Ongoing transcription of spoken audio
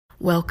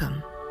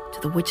Welcome to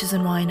the Witches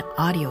and Wine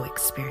audio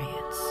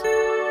experience.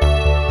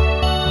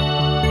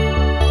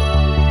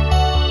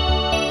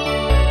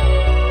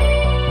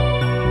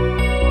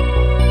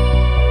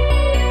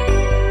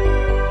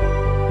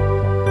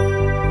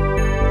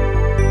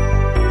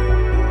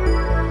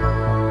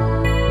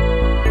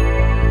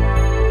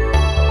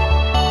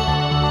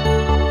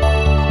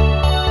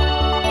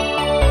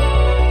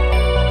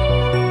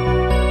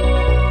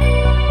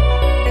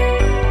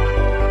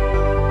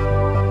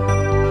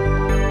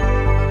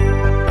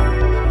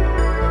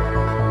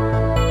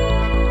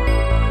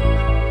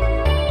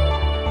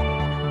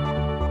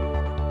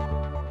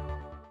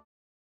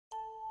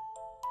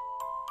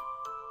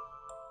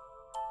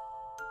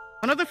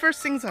 One of the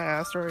first things I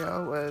asked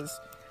Oriel was,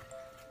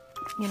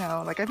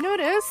 I've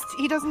noticed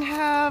he doesn't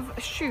have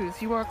shoes.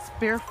 He walks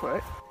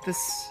barefoot.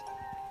 This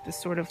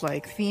sort of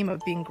like theme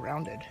of being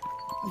grounded.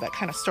 That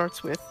kind of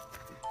starts with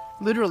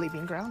literally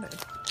being grounded.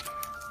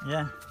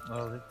 Yeah,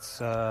 well, it's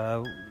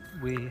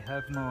we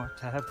have more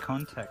to have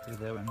contact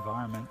with our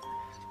environment.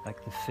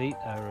 Like the feet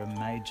are a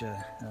major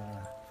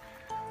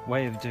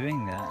way of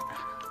doing that,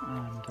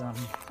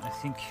 and I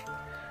think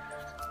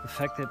the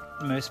fact that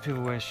most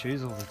people wear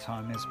shoes all the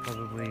time is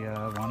probably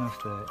one of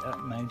the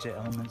major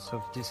elements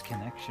of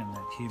disconnection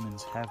that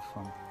humans have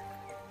from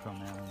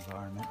our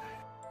environment.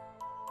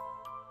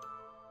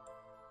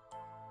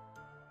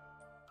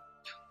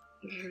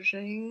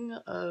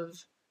 Zhuzhing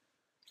of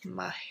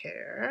my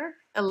hair.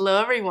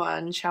 Hello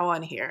everyone,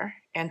 Chaoan here,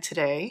 and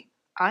today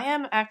I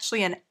am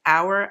actually an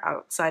hour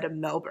outside of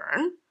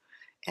Melbourne,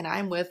 and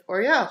I'm with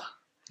Oriel.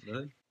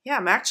 Hello. Yeah,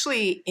 I'm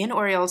actually in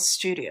Oriel's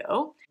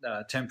studio.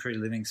 Temporary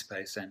living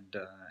space and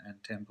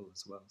temple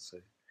as well, so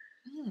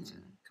it's a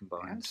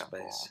combined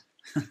space.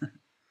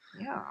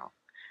 Yeah.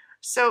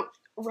 So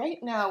right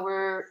now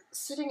we're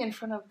sitting in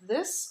front of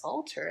this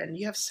altar, and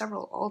you have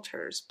several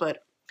altars,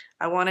 but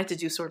I wanted to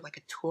do sort of like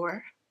a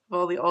tour of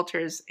all the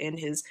altars in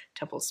his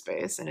temple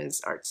space, in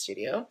his art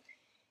studio.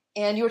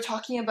 And you were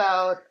talking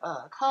about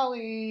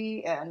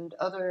Kali and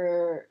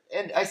other,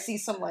 and I see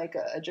some like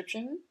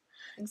Egyptian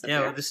things up Yeah,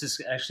 there. well, this is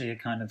actually a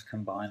kind of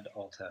combined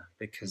altar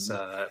because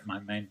my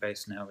main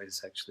base now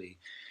is actually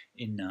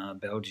in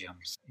Belgium.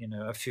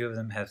 A few of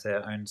them have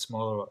their own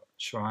smaller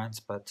shrines,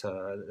 but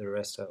the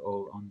rest are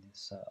all on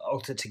this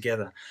altar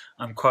together.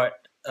 I'm quite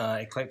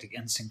eclectic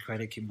and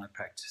syncretic in my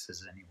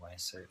practices anyway,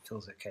 so it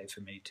feels okay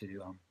for me to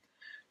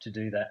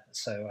do that.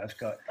 So I've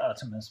got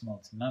Artemis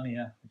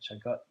Multimumia, which I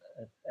got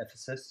at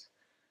Ephesus,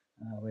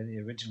 where the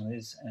original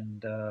is,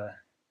 and a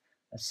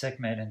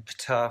Sekhmet and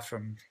Ptah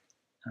from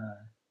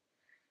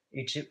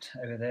Egypt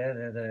over there.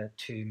 They're the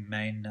two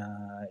main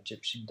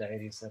Egyptian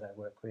deities that I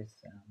work with.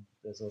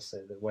 There's also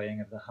the weighing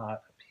of the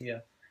heart up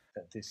here.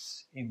 That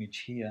this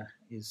image here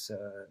is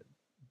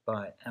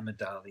by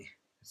Amidali,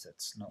 because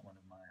that's not one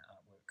of my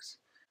artworks.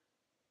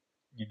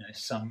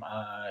 Some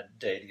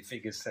deity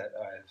figures that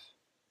I've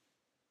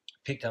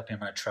picked up in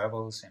my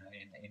travels, in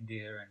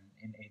India and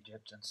in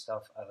Egypt and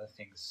stuff. Other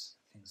things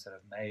that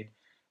I've made.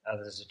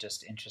 Others are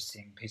just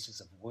interesting pieces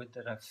of wood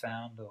that I've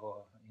found,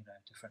 or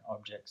different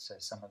objects. So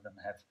some of them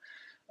have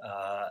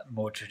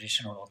more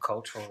traditional or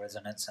cultural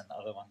resonance, and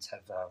other ones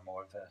have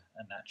more of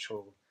a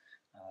natural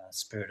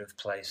spirit of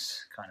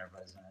place kind of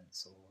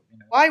resonance. Or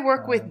Why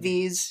work with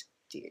these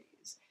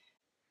deities?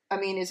 I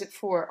mean, is it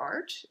for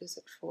art? Is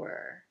it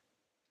for?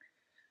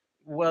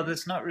 Well,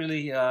 there's not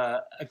really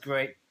a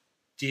great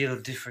deal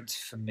of difference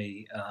for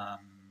me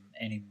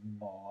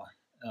anymore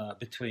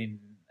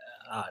between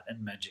art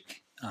and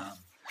magic.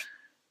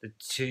 The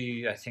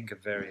two, I think, are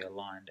very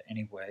aligned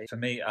anyway. For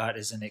me, art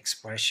is an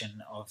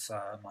expression of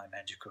my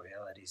magical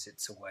realities.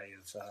 It's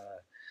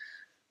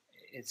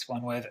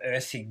one way of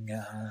earthing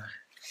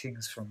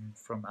things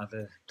from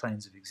other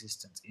planes of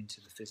existence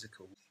into the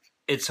physical.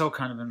 It's all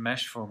kind of a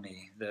mesh for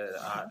me, the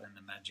art and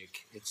the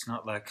magic. It's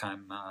not like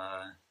I'm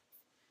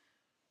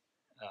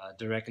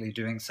directly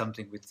doing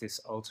something with this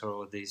altar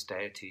or these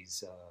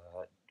deities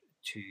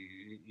to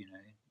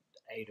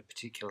aid a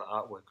particular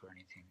artwork or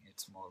anything.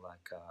 It's more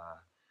like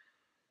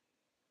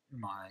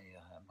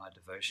my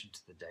devotion to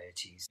the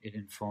deities. It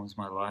informs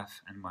my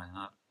life and my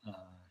art.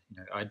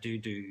 I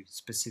do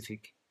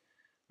specific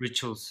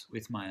rituals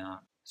with my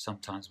art.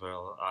 Sometimes where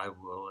I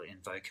will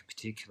invoke a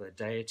particular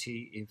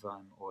deity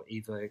or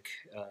evoke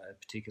a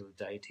particular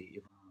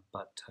deity.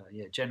 But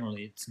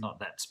generally it's not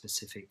that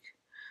specific.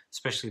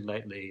 Especially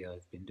lately,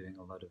 I've been doing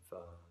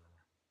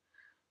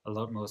a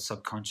lot more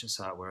subconscious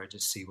art where I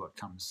just see what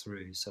comes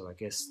through. So I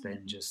guess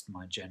then just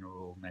my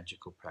general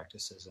magical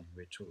practices and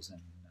rituals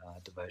and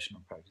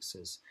devotional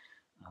practices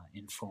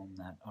inform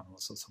that on all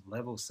sorts of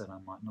levels that I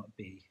might not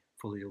be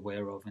fully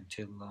aware of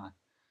until it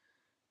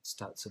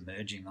starts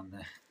emerging on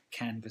the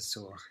canvas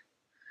or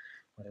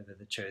whatever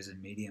the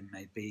chosen medium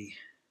may be.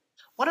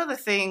 One of the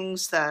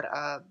things that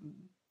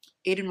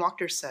Aidan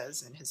Wachter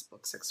says in his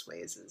book 6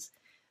 Ways is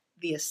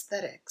the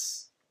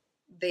aesthetics,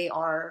 they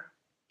are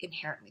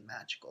inherently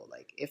magical.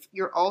 Like if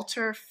your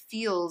altar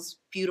feels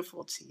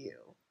beautiful to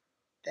you,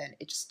 then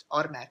it just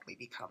automatically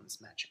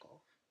becomes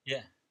magical.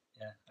 Yeah,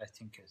 I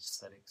think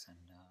aesthetics and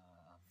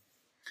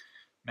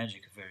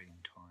magic are very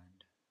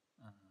entwined.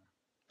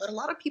 But a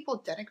lot of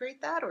people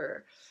denigrate that,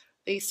 or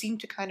they seem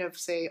to kind of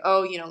say,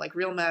 oh, like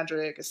real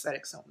magic,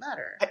 aesthetics don't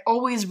matter. I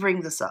always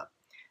bring this up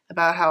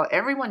about how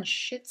everyone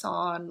shits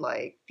on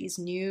like these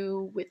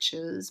new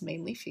witches,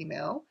 mainly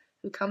female,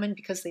 who come in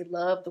because they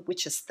love the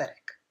witch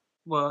aesthetic.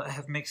 Well, I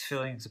have mixed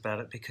feelings about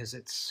it because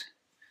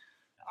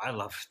I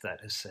love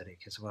that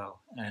aesthetic as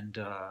well. And,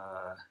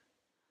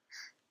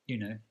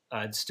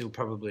 I'd still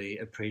probably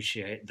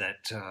appreciate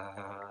that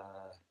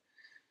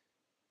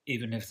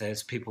even if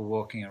there's people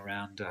walking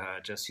around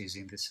just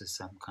using this as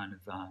some kind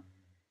of,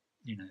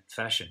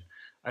 fashion,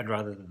 I'd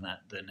rather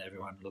than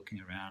everyone walking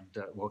around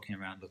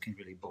looking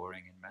really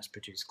boring in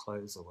mass-produced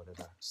clothes or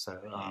whatever. So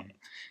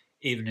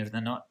even if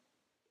they're not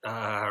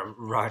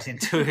right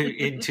into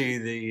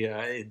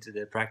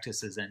their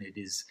practices, and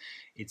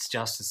it's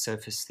just a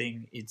surface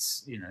thing,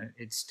 it's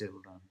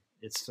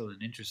still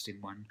an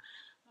interesting one.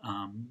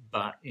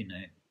 But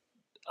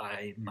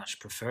I much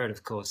prefer it,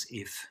 of course,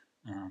 if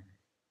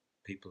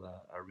people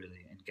are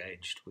really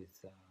engaged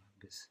with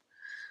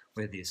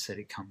where the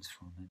aesthetic comes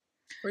from.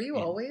 Were you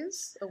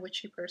always a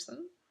witchy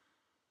person?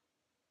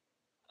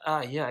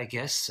 Yeah, I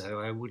guess so.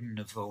 I wouldn't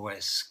have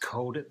always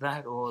called it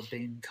that or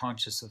been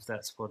conscious of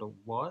that's what it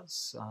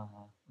was,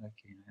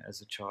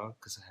 as a child,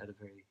 because I had a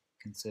very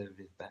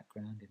conservative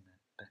background in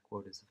the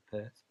backwaters of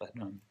Perth. But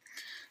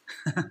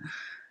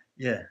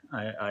yeah,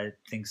 I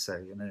think so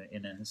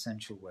in an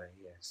essential way,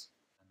 yes.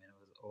 I mean, I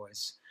was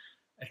always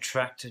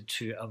attracted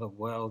to other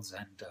worlds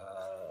and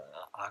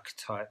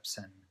archetypes,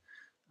 and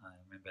I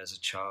remember as a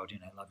child,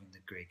 loving the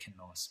Greek and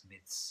Norse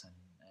myths and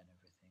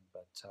everything,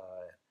 but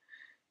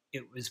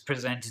it was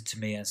presented to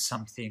me as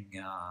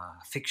something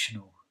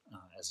fictional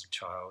as a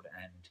child,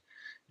 and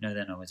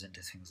then I was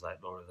into things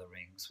like Lord of the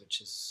Rings,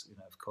 which is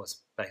of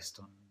course based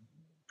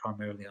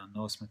primarily on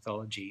Norse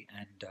mythology,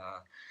 and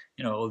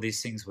all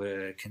these things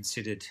were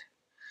considered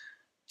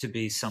to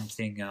be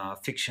something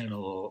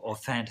fictional or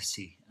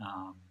fantasy.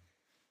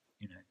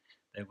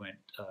 They weren't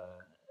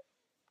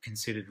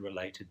considered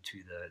related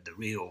to the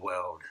real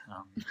world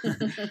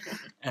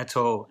at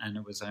all, and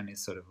it was only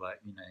sort of like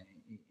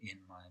in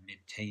my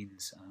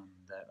mid-teens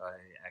that I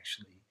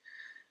actually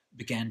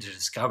began to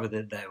discover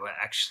that they were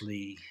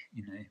actually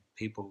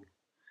people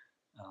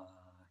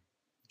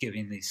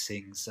giving these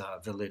things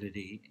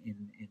validity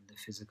in the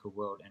physical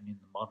world and in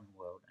the modern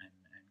world, and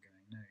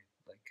going, no,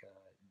 like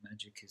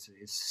magic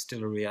is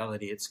still a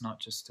reality. It's not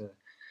just a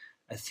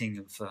thing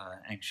of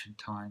ancient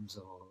times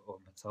or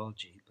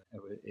mythology, but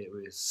it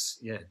was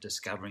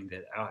discovering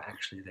that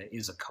actually there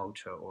is a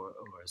culture or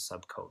a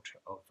subculture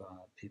of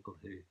people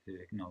who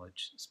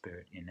acknowledge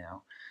spirit in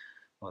our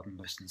modern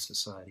Western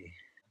society.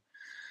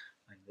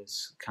 I mean,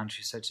 there's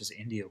countries such as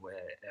India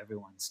where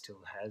everyone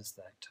still has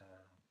that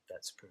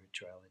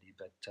spirituality,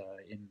 but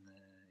in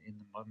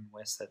the modern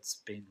West,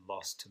 that's been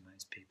lost to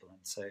most people,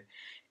 and so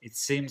it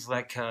seems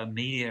like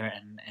media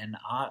and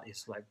art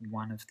is like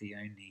one of the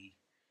only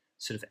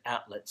sort of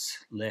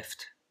outlets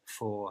left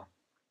for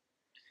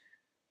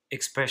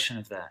expression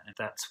of that. And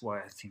that's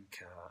why I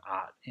think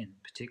art,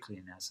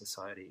 particularly in our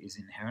society, is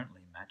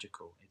inherently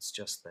magical. It's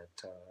just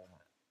that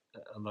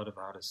a lot of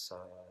artists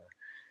are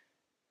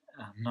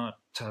not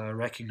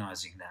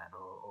recognizing that,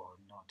 or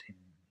not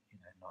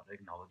not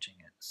acknowledging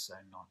it, so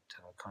not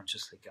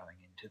consciously going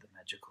into the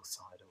magical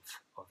side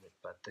of it.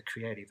 But the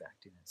creative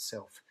act in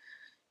itself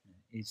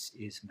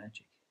is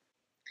magic.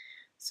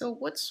 So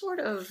what sort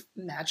of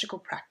magical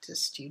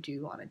practice do you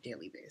do on a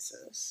daily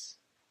basis?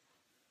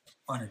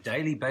 On a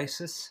daily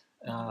basis,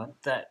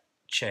 that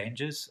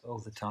changes all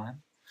the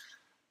time.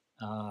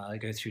 I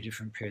go through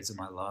different periods of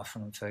my life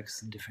and I'm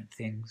focused on different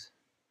things.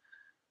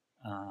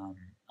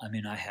 I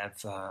mean, I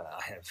have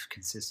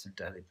consistent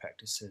daily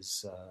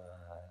practices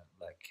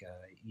like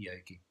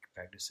yogic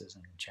practices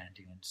and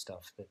chanting and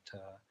stuff that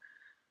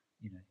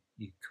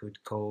you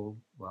could call,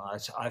 well,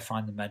 I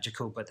find them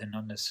magical, but they're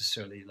not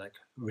necessarily like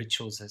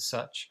rituals as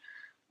such,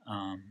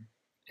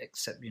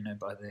 except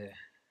by their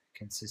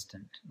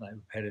consistent, like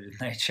repetitive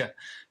nature.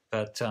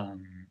 But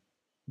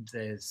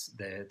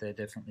they're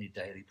definitely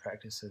daily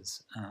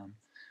practices.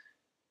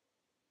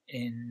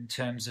 In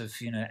terms of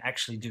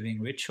actually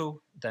doing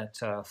ritual, that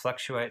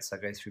fluctuates. I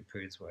go through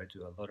periods where I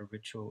do a lot of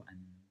ritual and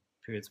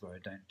periods where I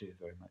don't do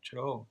very much at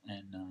all,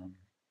 and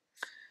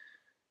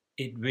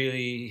it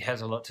really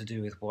has a lot to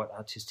do with what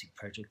artistic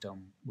project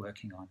I'm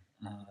working on.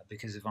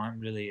 Because if I'm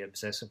really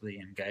obsessively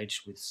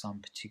engaged with some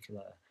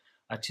particular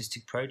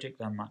artistic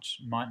project, I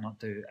might not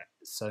do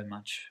so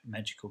much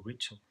magical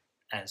ritual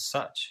as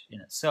such in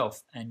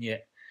itself, and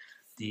yet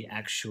the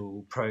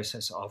actual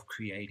process of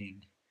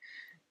creating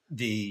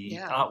the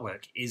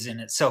artwork is in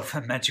itself a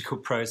magical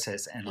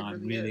process, and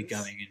I'm really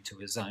going into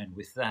a zone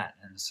with that.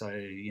 And so,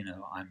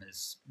 I'm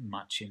as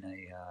much in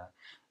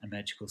a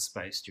magical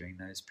space during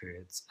those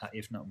periods,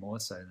 if not more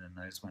so than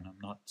those when I'm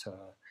not,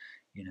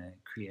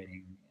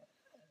 creating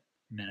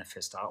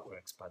manifest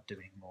artworks, but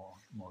doing more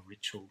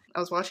ritual. I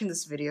was watching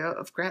this video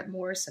of Grant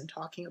Morrison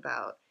talking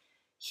about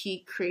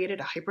he created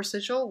a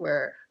hypersigil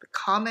where the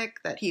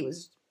comic that he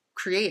was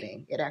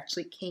creating, it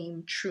actually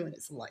came true in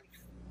his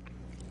life.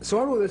 So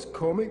I wrote this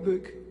comic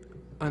book,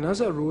 and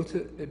as I wrote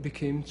it, it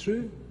became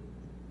true.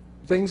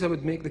 Things I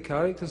would make the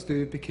characters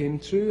do became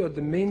true.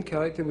 The main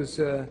character was,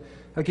 I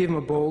gave him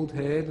a bald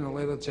head and a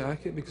leather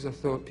jacket because I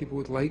thought people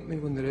would like me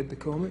when they read the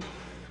comic.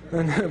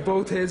 And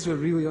bald heads were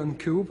really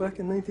uncool back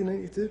in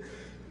 1992.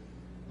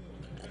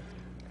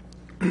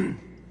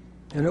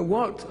 And it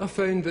worked. I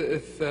found that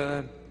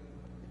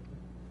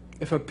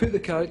if I put the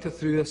character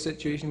through a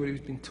situation where he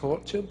was being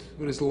tortured,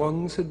 where his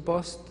lungs had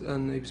burst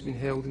and he was being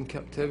held in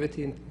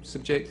captivity and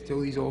subjected to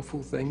all these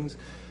awful things,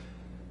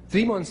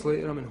 3 months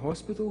later I'm in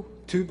hospital,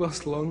 2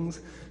 burst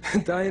lungs,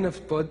 dying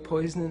of blood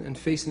poisoning and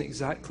facing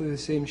exactly the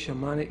same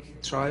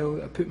shamanic trial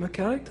that I put my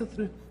character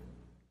through.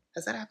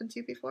 Has that happened to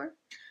you before?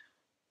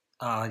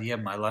 Yeah,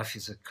 my life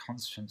is a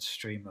constant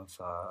stream of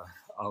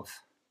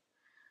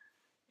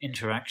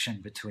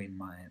interaction between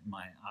my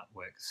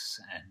artworks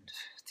and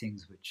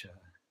things which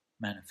are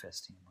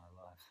manifesting in my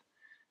life,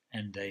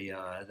 and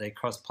they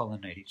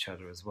cross-pollinate each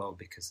other as well,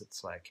 because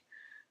it's like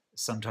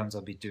sometimes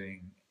I'll be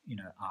doing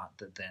art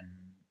that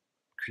then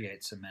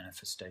creates a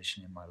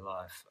manifestation in my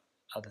life.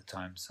 Other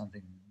times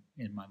something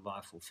in my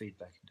life will feed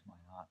back into my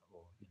art,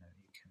 or you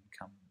can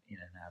come in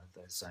and out of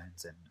those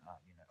zones, and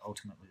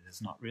ultimately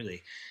there's not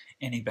really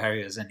any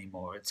barriers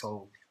anymore. It's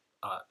all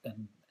art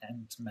and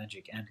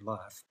magic and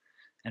life.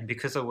 And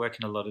because I work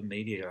in a lot of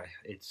media,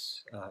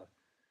 it's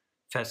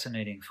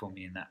fascinating for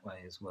me in that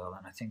way as well.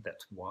 And I think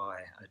that's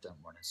why I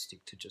don't want to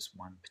stick to just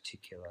one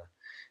particular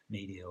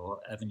media or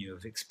avenue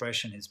of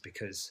expression, is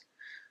because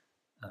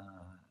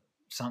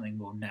something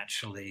will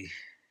naturally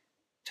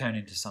turn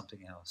into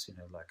something else.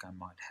 Like I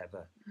might have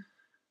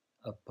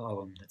a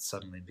poem that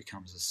suddenly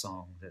becomes a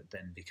song, that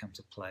then becomes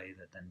a play,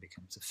 that then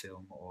becomes a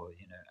film, or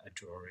a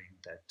drawing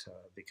that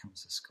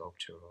becomes a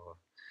sculpture, or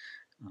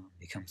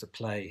becomes a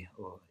play,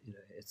 or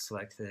it's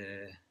like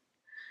the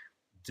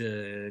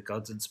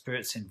gods and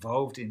spirits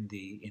involved in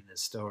the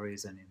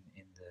stories and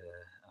in the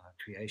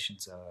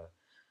creations are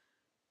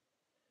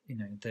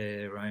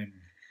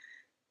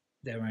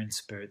their own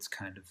spirits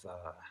kind of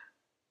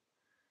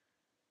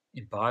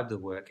imbibe the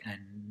work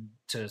and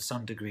to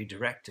some degree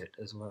direct it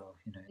as well.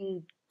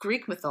 In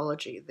Greek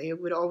mythology, they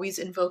would always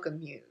invoke a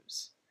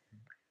muse.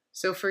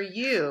 So for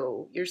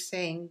you, you're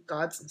saying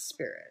gods and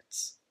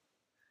spirits.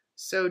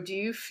 So do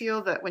you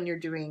feel that when you're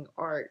doing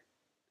art,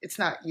 it's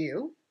not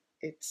you,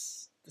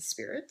 it's the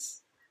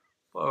spirits?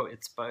 Well,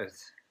 it's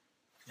both.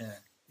 Yeah,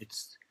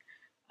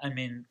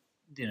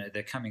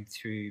 they're coming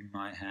through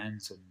my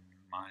hands and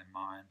my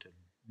mind and,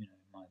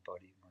 my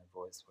body, my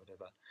voice,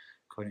 whatever,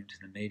 according to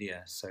the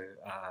media. So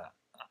I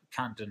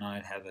can't deny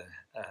it have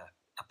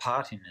a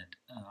part in it.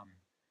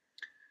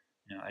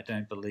 I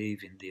don't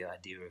believe in the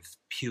idea of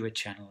pure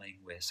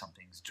channeling where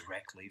something's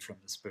directly from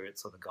the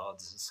spirits or the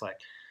gods. It's like,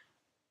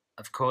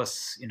 of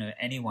course,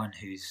 anyone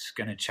who's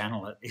going to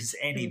channel it is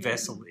any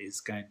vessel is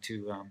going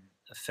to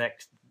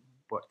affect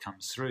what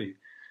comes through,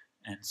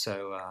 and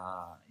so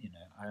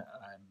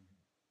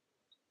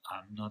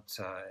I'm not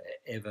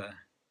ever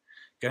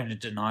going to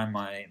deny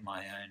my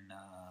own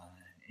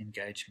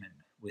engagement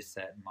with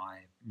that,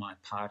 my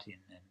part in,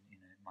 and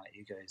my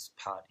ego's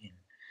part in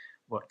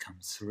what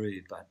comes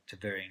through, but to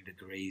varying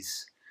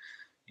degrees.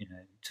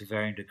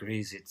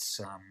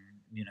 It's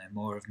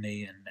more of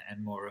me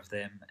and more of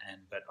them,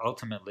 but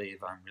ultimately,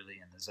 if I'm really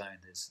in the zone,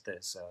 there's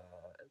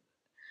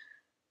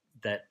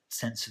that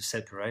sense of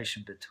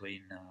separation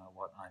between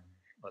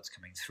what's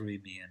coming through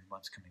me and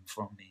what's coming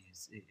from me.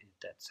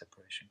 That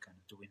separation kind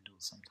of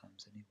dwindles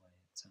sometimes anyway.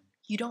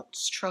 You don't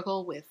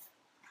struggle with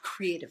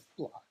creative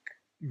block?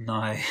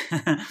 No.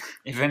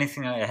 If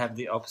anything, I have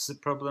the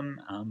opposite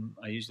problem.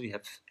 I usually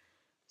have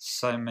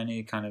so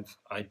many kind of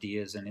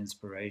ideas and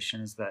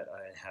inspirations that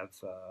I have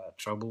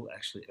trouble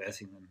actually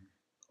earthing them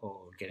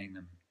or getting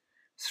them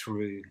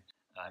through.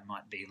 I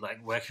might be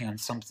like working on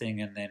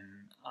something and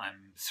then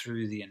I'm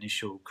through the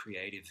initial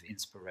creative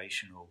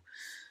inspirational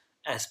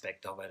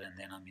aspect of it, and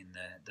then I'm in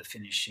the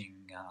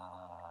finishing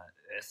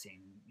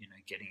earthing,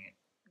 getting it,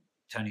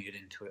 turning it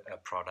into a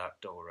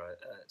product or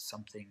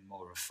something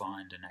more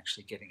refined and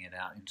actually getting it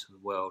out into the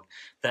world.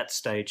 That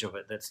stage of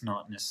it, that's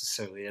not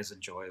necessarily as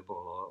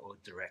enjoyable or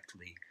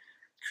directly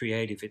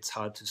creative. It's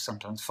hard to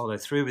sometimes follow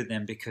through with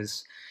them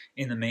because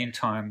in the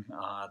meantime,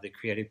 the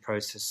creative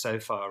process so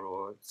far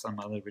or some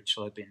other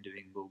ritual I've been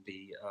doing will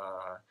be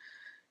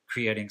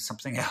creating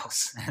something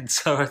else. And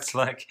so it's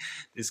like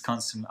this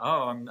constant,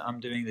 I'm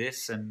doing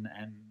this and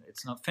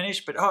it's not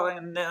finished, but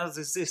and now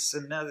there's this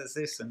and now there's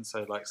this. And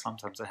so like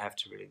sometimes I have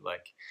to really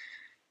like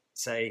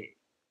say,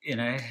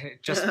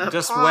 just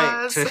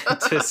wait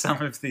to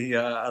some of the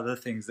other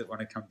things that want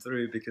to come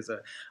through because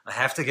I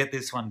have to get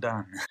this one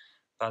done.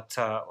 But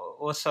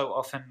also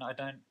often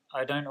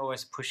I don't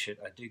always push it.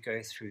 I do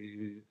go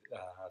through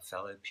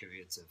fallow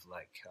periods of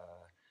like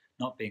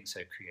not being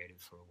so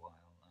creative for a while,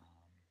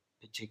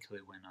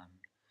 particularly when I'm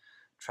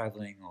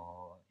traveling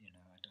or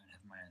I don't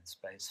have my own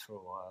space for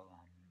a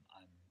while.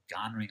 I'm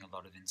garnering a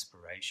lot of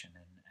inspiration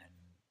and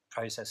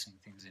processing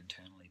things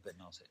internally, but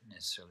not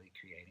necessarily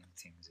creating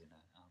things in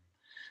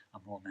a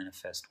more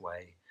manifest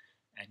way.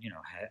 And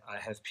I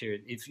have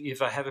period.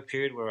 If I have a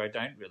period where I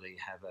don't really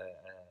have a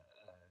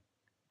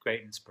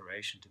great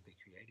inspiration to be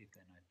creative,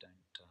 then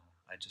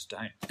I just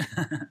don't.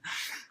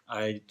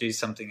 I do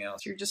something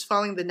else. You're just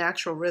following the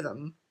natural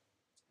rhythm.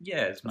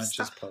 Yeah, as much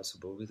as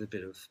possible, with a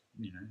bit of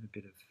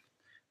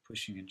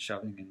pushing and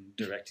shoving and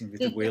directing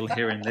with the wheel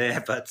here and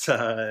there, but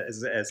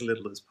as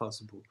little as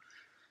possible.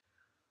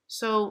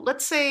 So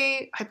let's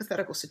say,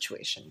 hypothetical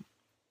situation,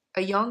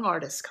 a young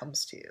artist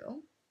comes to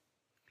you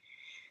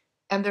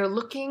and they're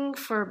looking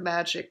for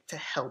magic to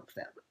help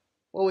them.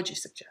 What would you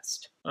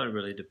suggest? Well, it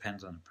really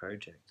depends on the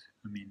project.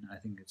 I mean, I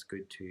think it's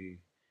good to,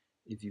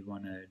 if you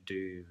want to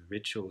do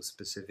rituals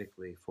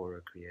specifically for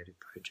a creative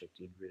project,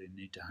 you really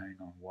need to hone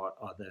on what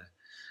are the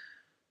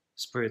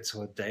spirits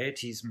or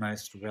deities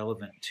most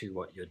relevant to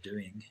what you're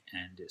doing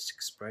and its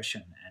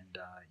expression, and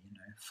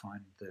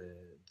find the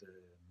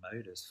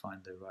modus,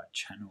 find the right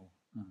channel,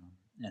 and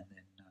then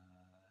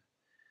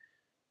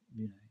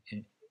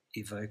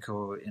evoke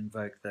or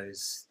invoke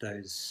those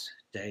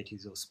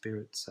deities or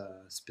spirits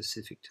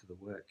specific to the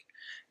work.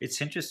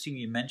 It's interesting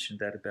you mentioned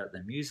that about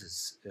the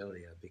muses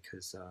earlier,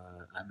 because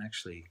I'm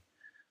actually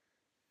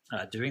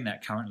doing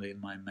that currently.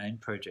 In my main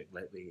project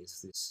lately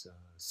is this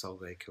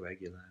Solve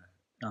Coagula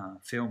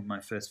film,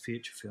 my first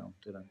feature film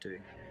that I'm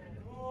doing.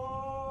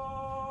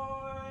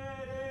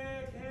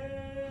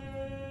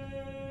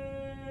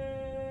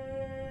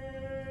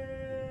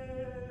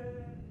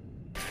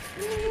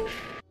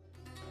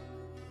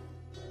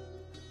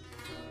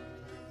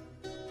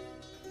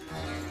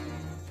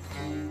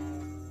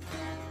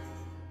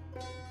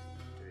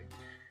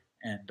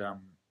 And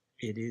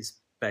it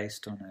is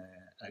based on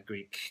a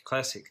Greek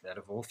classic, that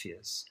of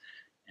Orpheus,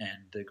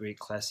 and the Greek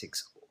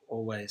classics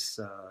always,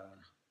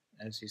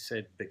 as you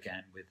said,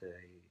 began with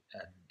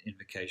an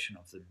invocation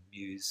of the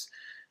muse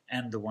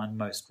and the one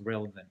most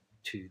relevant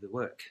to the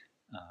work,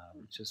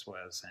 which is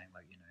why I was saying,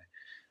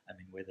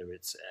 whether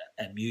it's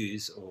a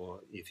muse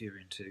or if you're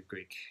into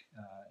Greek,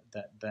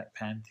 that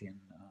pantheon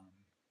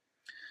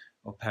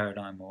or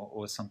paradigm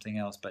or something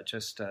else, but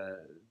just,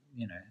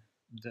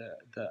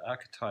 the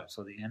archetypes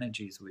or the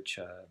energies which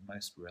are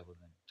most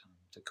relevant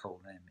to call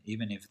them,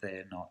 even if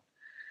they're not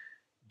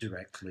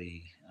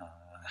directly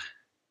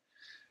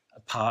a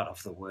part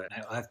of the work.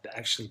 I've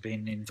actually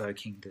been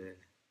invoking the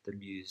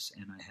muse,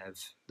 and I have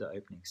the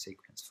opening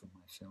sequence for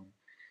my film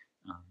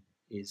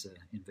is an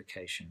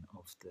invocation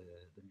of the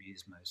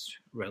muse most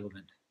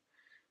relevant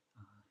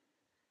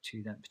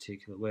to that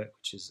particular work,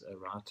 which is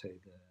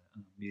Arato, the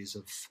muse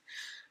of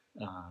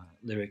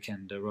lyric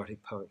and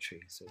erotic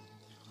poetry. So,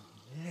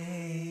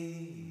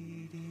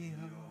 Lady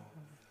of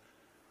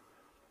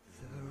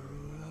the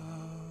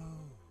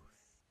Rose,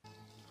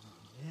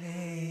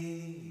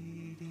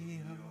 Lady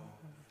of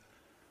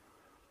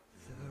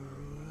the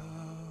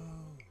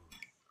Rose.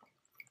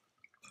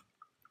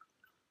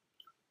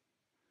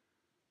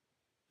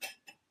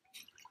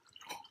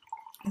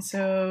 And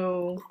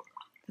so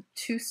the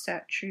two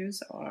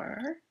statues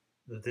are...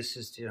 This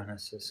is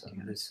Dionysus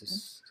and this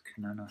is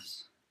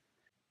Canonos.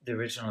 The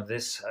original of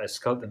this, I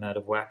sculpted them out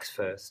of wax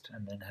first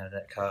and then had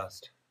that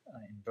cast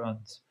in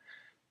bronze.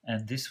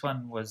 And this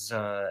one was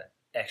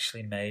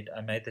actually made,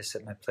 I made this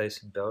at my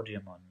place in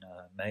Belgium on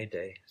May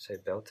Day, so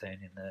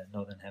Beltane in the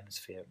Northern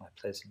Hemisphere at my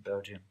place in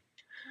Belgium.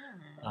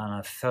 And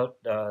I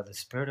felt the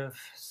spirit of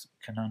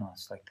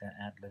Canonos, like the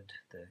antlered,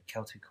 the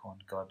Celtic horn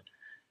god,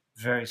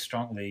 very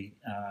strongly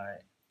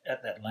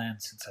at that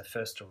land since I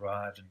first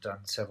arrived and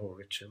done several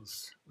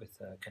rituals with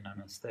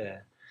Canonos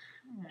there.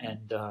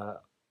 And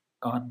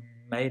on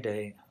May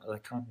Day,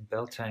 like on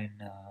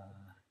Beltane,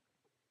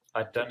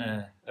 I'd done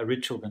a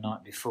ritual the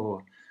night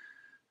before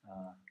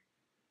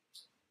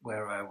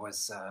where I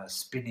was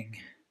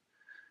spinning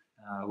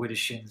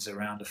widdershins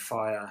around a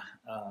fire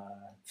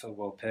for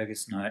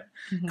Walpurgis night,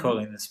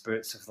 calling the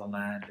spirits of the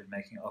land and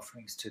making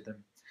offerings to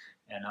them.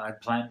 And I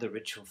planned the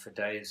ritual for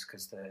days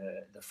because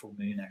the full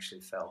moon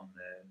actually fell on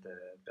the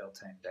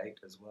Beltane date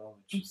as well,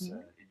 which is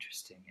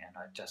interesting. And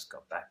I just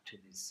got back to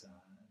this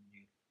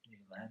new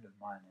land of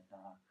mine,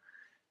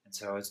 and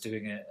so I was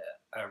doing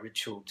a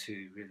ritual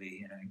to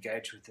really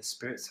engage with the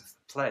spirits of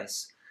the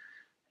place.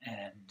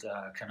 And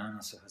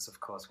Canonos is, of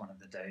course, one of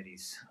the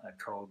deities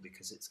called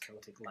because it's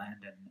Celtic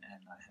land,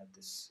 and I had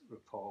this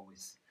rapport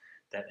with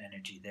that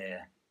energy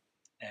there.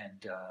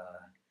 And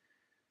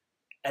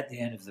at the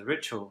end of the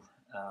ritual,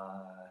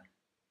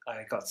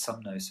 I got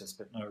some gnosis,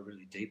 but not a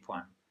really deep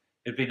one.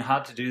 It'd been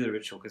hard to do the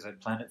ritual because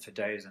I'd planned it for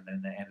days, and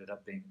then there ended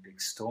up being a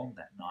big storm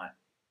that night.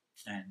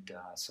 And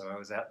so I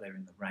was out there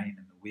in the rain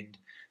and the wind,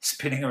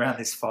 spinning around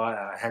this fire.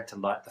 I had to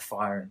light the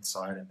fire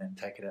inside and then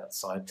take it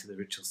outside to the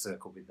ritual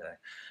circle with a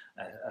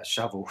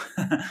shovel,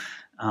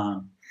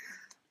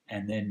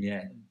 and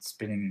then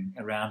spinning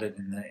around it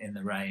in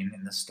the rain,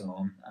 in the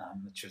storm,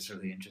 which was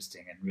really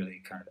interesting and really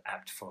kind of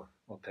apt for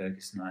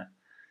Walpurgis night.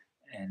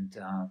 And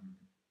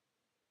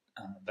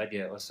but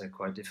also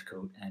quite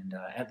difficult. And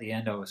at the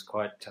end, I was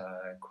quite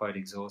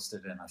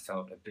exhausted, and I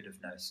felt a bit of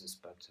gnosis,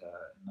 but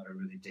not a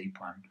really deep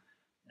one.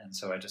 And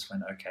so I just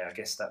went, okay, I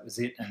guess that was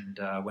it, and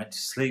went to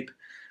sleep.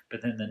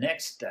 But then the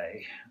next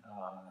day,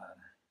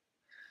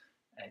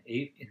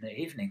 in the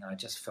evening, I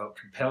just felt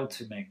compelled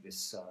to make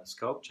this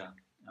sculpture,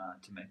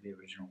 to make the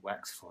original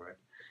wax for it.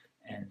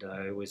 And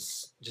I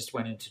just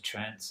went into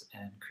trance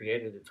and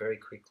created it very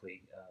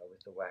quickly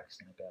with the wax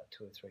in about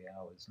 2 or 3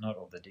 hours. Not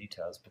all the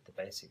details, but the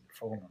basic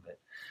form of it.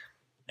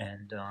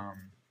 And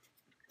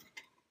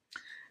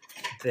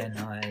then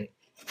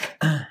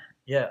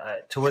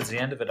towards the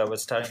end of it, I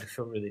was starting to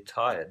feel really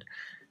tired,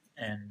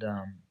 and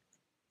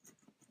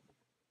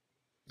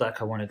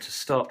like I wanted to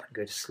stop and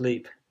go to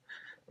sleep,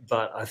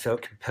 but I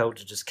felt compelled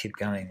to just keep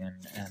going,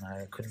 and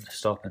I couldn't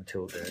stop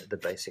until the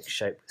basic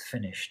shape was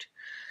finished.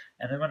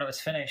 And then when it was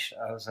finished,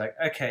 I was like,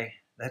 okay,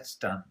 that's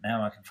done.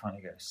 Now I can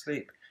finally go to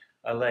sleep.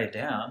 I lay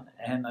down,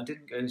 and I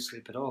didn't go to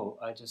sleep at all.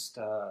 I just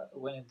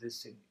went into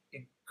this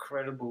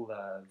incredible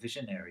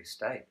visionary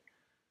state.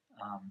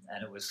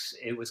 And it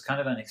was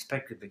kind of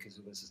unexpected because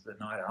it was the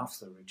night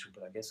after the ritual,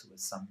 but I guess it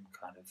was some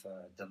kind of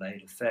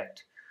delayed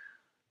effect,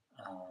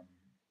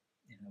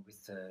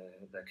 with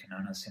the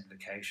Kanonos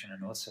invocation,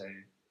 and also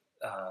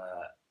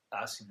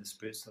asking the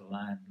spirits of the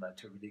land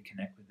to really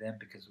connect with them,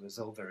 because it was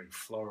all very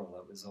floral.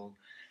 It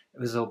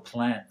was all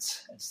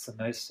plants. It's the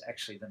most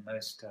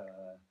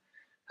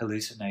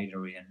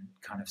hallucinatory and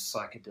kind of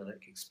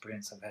psychedelic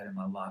experience I've had in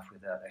my life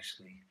without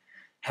actually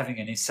having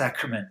any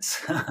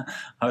sacraments.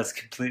 I was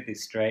completely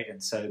straight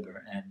and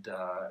sober, and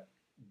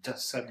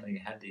just suddenly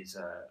had these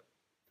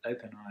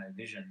open-eye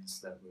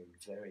visions that were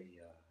very,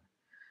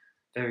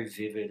 very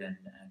vivid and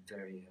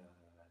very,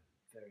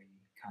 very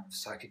kind of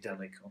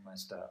psychedelic,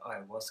 almost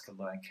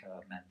ayahuasca-like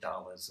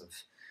mandalas of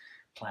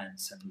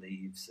plants and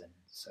leaves. And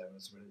so it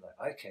was really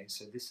like, okay,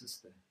 so this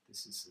is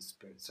the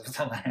spirits of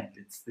the land.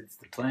 It's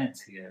the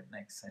plants here. It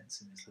makes sense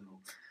in this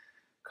little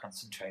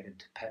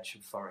concentrated patch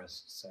of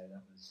forest. So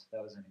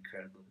that was an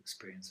incredible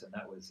experience, and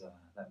that was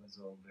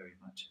all very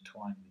much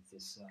entwined with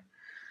this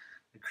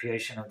the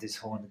creation of this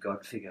horned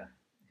god figure,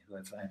 who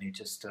I've only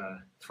just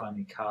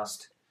finally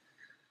cast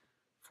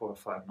 4 or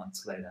 5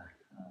 months later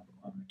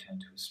on return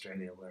to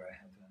Australia, where I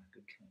have a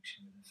good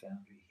connection with the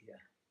foundry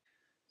here.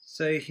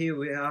 So here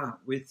we are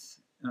with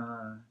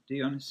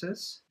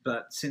Dionysus,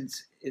 but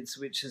since it's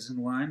witches and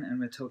wine and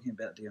we're talking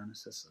about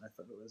Dionysus, I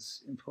thought it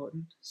was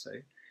important. So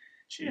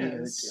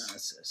cheers.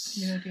 Dionysus.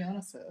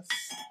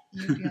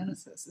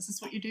 Dionysus. This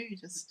is what you do. You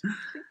just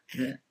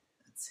yeah,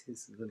 it's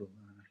his little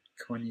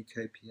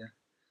cornucopia.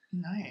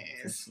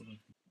 Nice.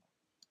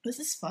 This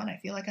is fun. I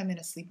feel like I'm in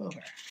a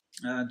sleepover.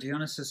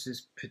 Dionysus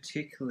is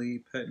particularly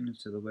pertinent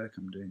to the work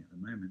I'm doing at the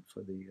moment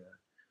for the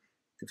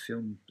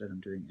film that I'm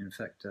doing. In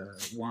fact,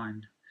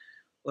 wine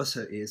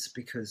also is,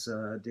 because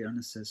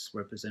Dionysus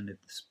represented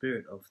the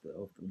spirit of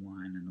the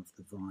wine and of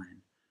the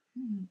vine.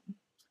 Mm.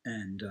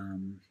 And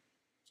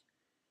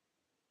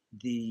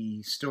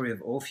the story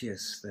of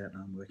Orpheus that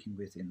I'm working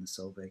with in the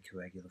Solve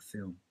Coagula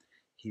film,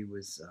 he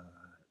was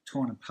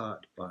torn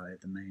apart by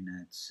the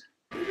Maenads.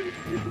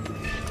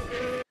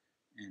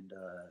 And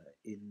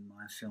in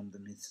my film, the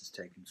myth is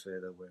taken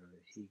further, where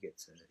he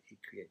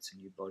creates a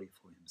new body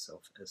for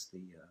himself as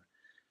the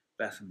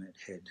Baphomet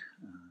head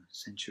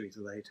centuries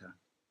later.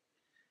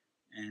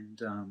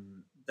 And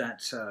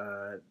that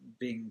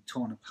being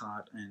torn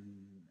apart and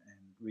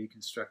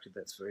reconstructed,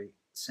 that's very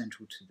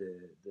central to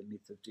the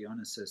myth of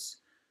Dionysus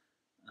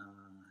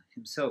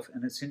himself.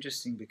 And it's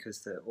interesting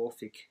because the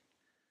Orphic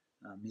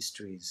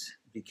mysteries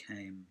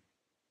became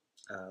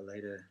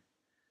later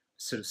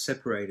sort of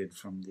separated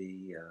from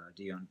the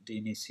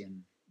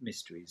Dionysian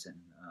mysteries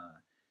and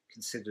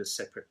considered a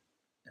separate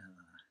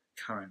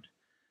current,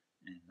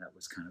 and that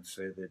was kind of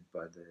furthered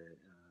by the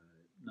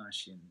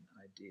Nician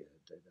idea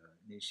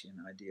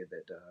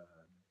that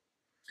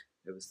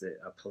there was the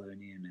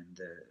Apollonian, and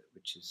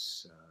which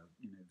is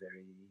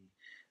very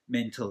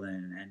mental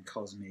and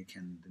cosmic,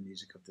 and the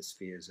music of the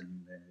spheres,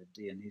 and the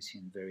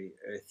Dionysian very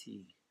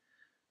earthy,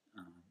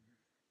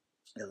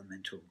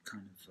 elemental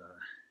kind of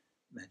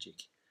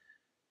magic.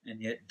 And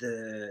yet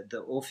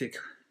the Orphic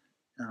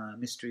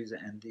mysteries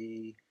and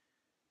the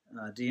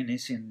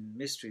Dionysian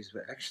mysteries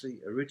were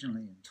actually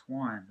originally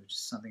entwined, which is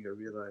something I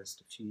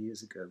realized a few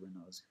years ago when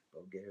I was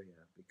in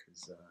Bulgaria,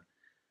 because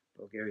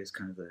Bulgaria is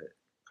kind of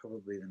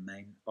probably the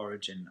main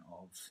origin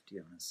of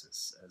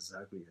Dionysus,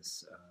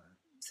 Zagreus,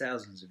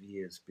 thousands of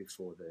years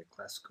before the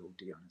classical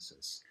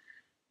Dionysus.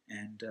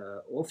 And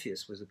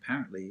Orpheus was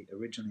apparently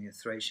originally a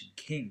Thracian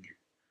king.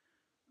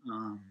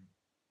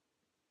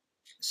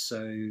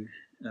 So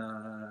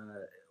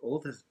all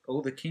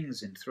the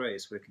kings in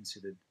Thrace were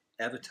considered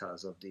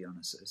avatars of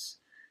Dionysus,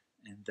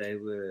 and they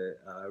were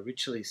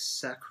ritually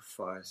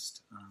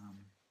sacrificed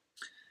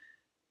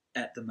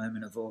at the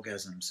moment of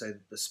orgasm. So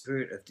the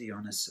spirit of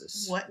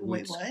Dionysus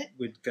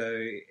would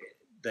go.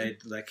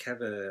 They'd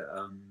have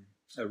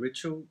a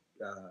ritual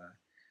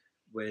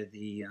where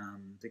the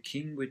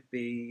king would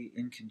be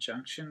in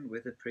conjunction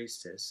with a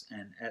priestess,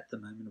 and at the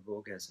moment of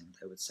orgasm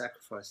they would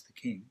sacrifice the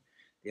king.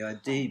 The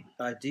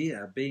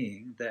idea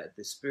being that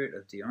the spirit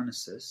of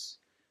Dionysus,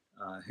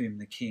 whom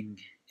the king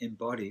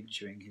embodied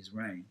during his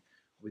reign,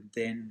 would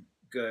then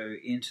go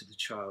into the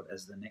child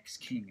as the next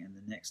king and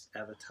the next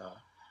avatar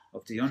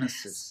of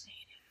Dionysus.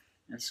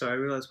 And so I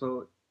realized,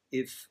 well,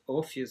 if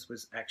Orpheus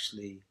was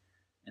actually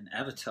an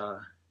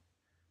avatar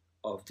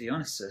of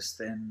Dionysus,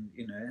 then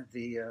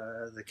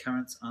the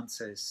currents aren't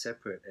so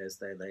separate as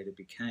they later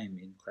became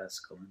in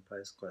classical and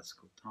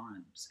post-classical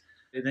times.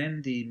 And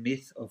then the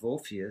myth of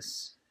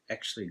Orpheus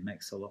actually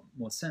makes a lot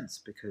more sense,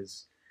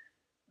 because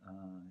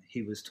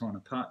he was torn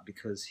apart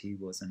because he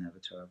was an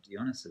avatar of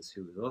Dionysus,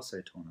 who was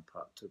also torn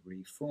apart to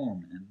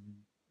reform.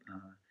 And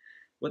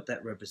what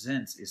that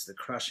represents is the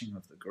crushing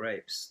of the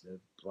grapes, the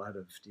blood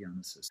of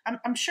Dionysus.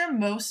 I'm sure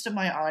most of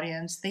my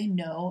audience, they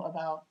know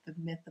about the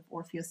myth of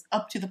Orpheus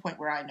up to the point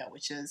where I know,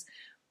 which is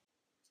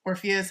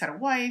Orpheus had a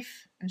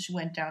wife and she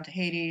went down to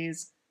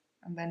Hades,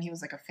 and then he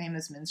was like a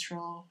famous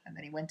minstrel, and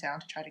then he went down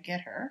to try to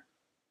get her.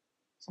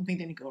 Something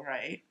didn't go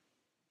right.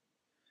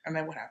 And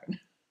then what happened?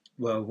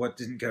 Well, what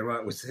didn't go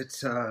right was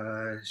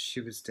that she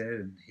was dead,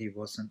 and he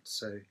wasn't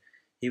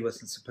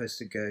supposed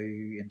to go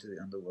into the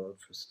underworld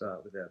for a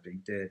start without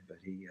being dead, but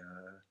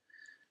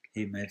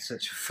he made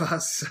such a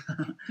fuss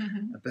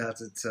about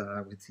it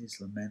with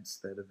his laments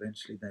that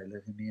eventually they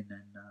let him in,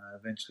 and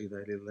eventually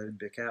they let him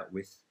back out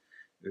with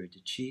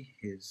Eurydice,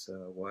 his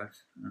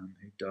wife,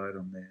 who died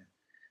on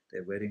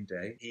their wedding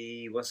day.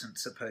 He wasn't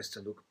supposed to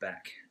look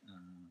back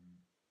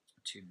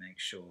to make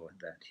sure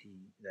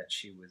that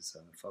she was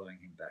following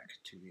him back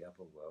to the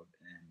upper world,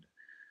 and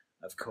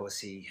of course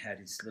he had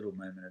his little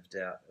moment of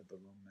doubt at the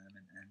wrong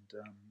moment, and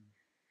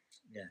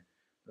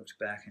looked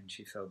back, and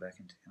she fell back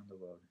into the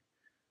underworld.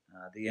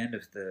 The end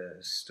of the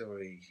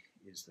story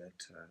is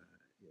that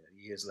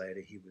years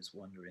later he was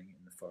wandering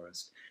in the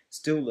forest,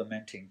 still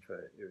lamenting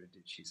for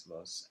Eurydice's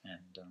loss,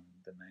 and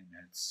the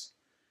Maenads,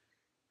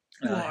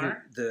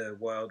 the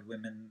wild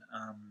women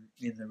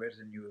in the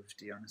retinue of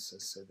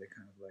Dionysus, so they're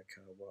kind of like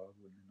wild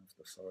women of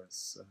the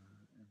forests and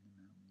the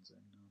mountains,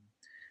 and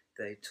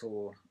they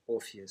tore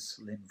Orpheus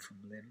limb from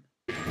limb.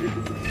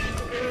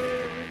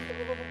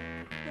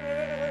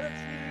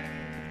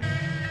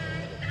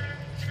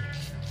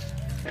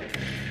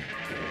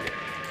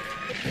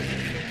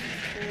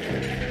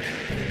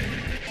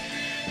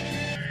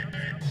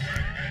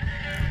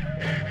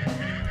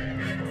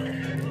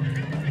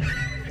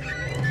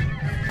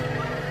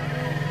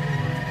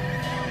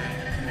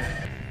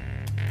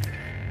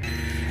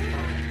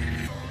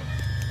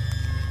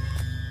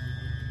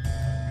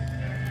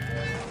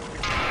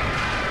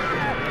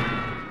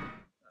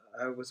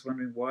 I was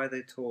wondering why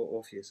they tore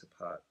Orpheus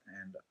apart,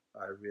 and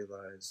I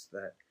realized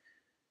that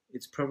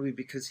it's probably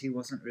because he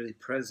wasn't really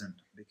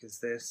present, because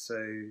they're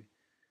so,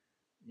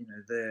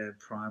 they're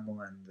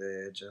primal, and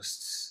they're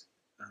just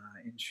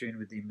in tune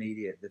with the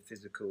immediate, the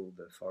physical,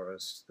 the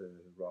forest, the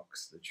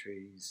rocks, the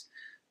trees,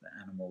 the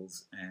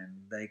animals,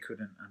 and they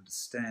couldn't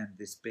understand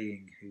this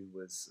being who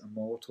was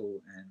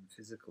immortal and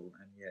physical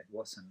and yet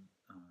wasn't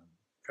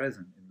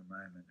present in the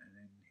moment, and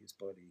in his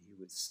body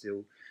he was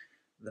still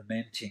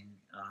lamenting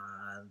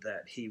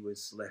that he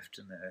was left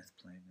in the earth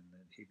plane and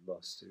that he'd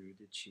lost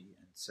Eurydice,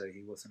 and so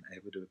he wasn't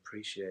able to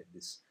appreciate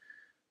this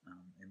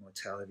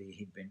immortality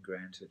he'd been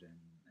granted, and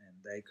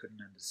they couldn't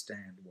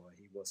understand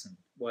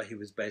why he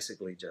was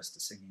basically just a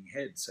singing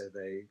head. So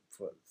they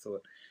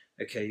thought,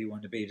 okay, you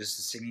want to be just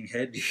a singing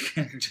head, you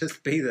can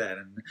just be that,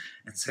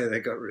 and so they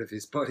got rid of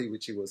his body,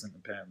 which he wasn't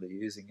apparently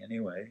using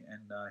anyway,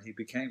 and he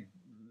became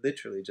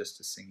literally just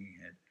a singing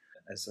head.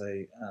 As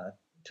I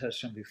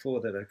touched on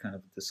before, that I kind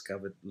of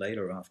discovered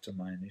later after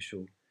my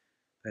initial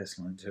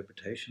personal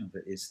interpretation of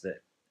it, is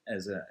that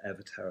as an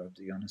avatar of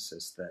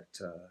Dionysus, that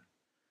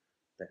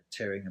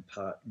tearing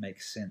apart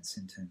makes sense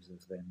in terms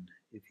of then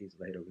if he's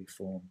later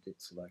reformed.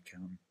 It's like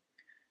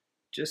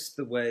just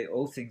the way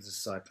all things are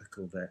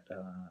cyclical, that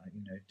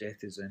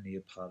death is only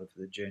a part of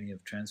the journey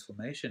of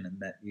transformation, and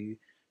that you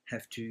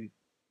have to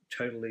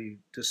totally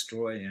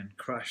destroy and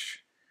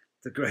crush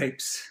the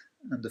grapes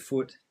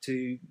underfoot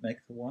to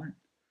make the wine,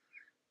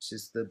 which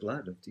is the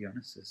blood of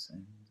Dionysus,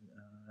 and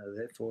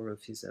therefore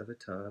of his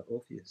avatar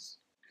Orpheus.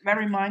 That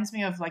reminds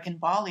me of like in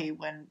Bali,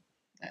 when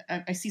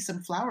I see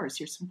some flowers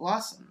here, some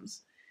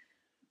blossoms.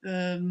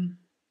 The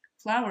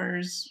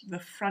flowers, the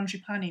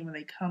frangipani, when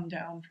they come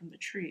down from the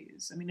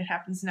trees, I mean, it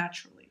happens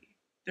naturally.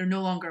 They're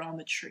no longer on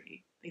the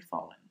tree. They've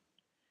fallen.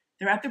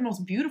 They're at their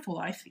most beautiful,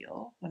 I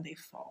feel, when they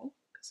fall,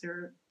 because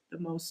they're the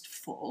most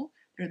full,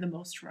 they're the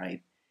most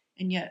ripe,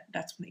 and yet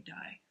that's when they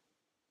die.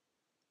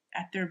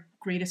 At their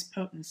greatest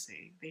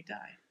potency, they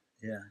die.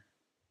 Yeah.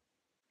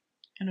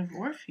 And of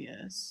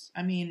Orpheus,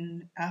 I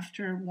mean,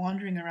 after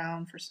wandering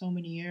around for so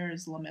many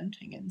years,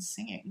 lamenting and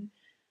singing,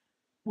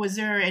 was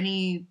there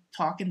any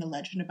talk in the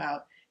legend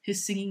about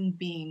his singing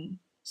being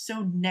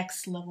so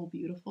next level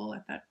beautiful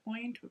at that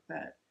point,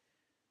 that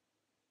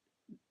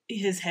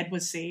his head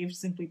was saved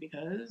simply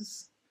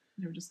because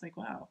they were just like,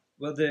 wow?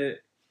 Well, the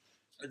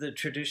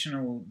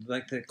traditional,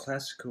 like the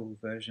classical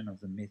version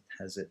of the myth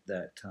has it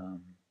that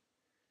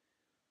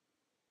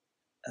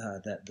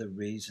that the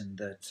reason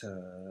that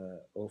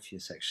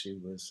Orpheus actually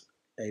was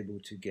able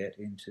to get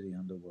into the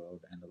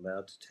underworld and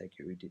allowed to take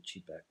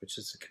Eurydice back, which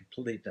is a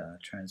complete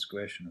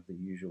transgression of the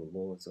usual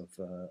laws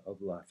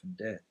of life and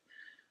death,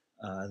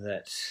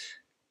 that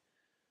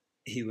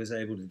he was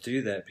able to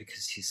do that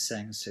because he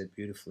sang so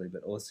beautifully,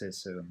 but also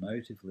so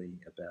emotively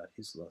about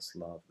his lost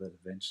love that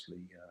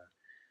eventually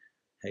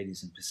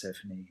Hades and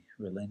Persephone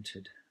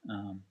relented.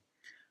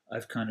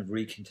 I've kind of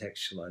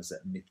recontextualized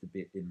that myth a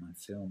bit in my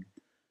film,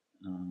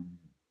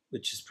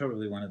 which is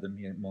probably one of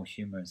the more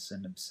humorous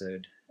and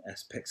absurd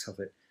aspects of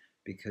it,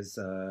 because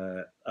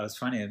I was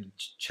finding a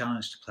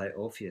challenge to play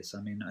Orpheus.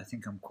 I mean, I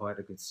think I'm quite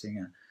a good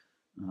singer,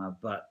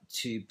 but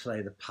to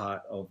play the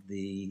part of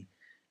the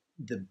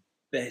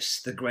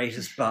best, the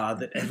greatest bard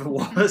that ever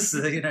was,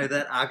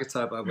 that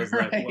archetype, I was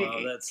like,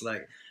 wow, that's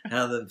like,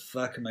 how the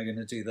fuck am I going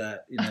to do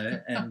that,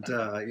 and,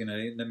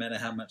 no matter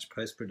how much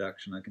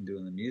post-production I can do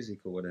in the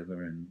music or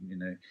whatever,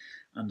 and,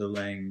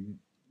 underlaying,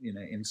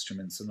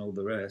 instruments and all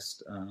the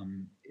rest,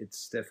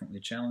 it's definitely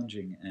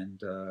challenging.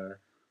 And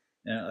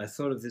I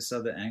thought of this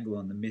other angle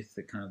on the myth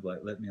that kind of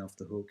like let me off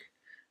the hook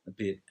a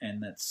bit,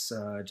 and that's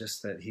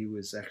just that he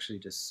was actually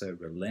just so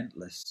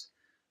relentless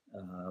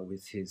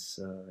with his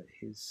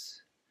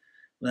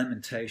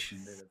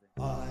lamentation.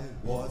 I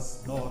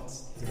was not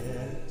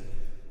dead,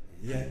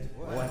 yet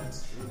went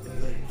through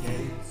the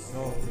gates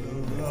of the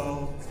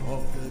realm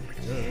of the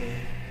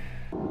dead.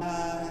 I,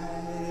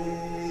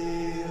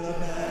 the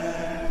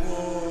man,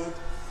 would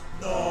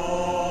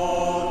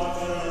not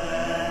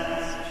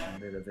relent.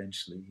 That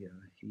eventually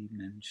he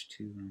managed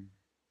to, he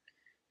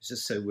was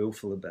just so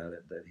willful about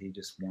it that he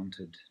just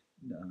wanted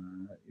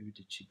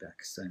Eurydice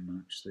back so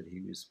much that he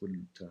just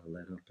wouldn't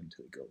let up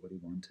until he got what he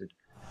wanted.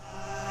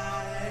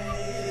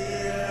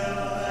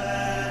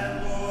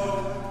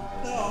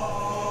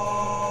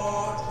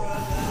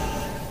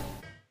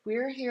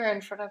 We're here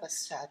in front of a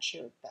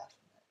statue of Baphomet.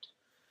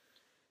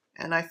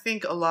 And I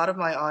think a lot of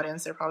my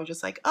audience, they're probably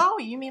just like, oh,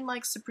 you mean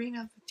like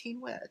Sabrina the Teen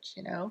Witch,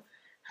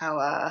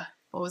 How,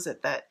 what was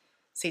it, that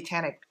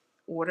satanic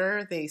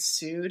order they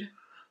sued?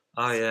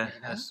 Oh yeah,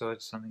 I saw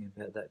something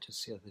about that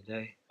just the other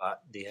day.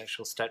 But the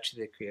actual statue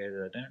they created,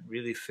 I don't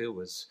really feel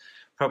was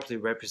properly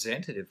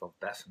representative of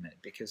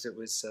Baphomet, because it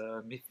was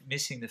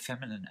missing the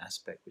feminine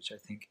aspect, which I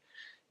think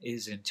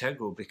is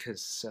integral,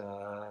 because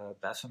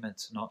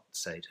Baphomet's not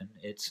Satan,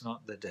 it's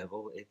not the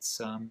devil,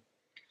 it's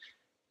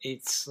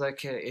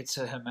like it's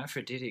a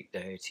hermaphroditic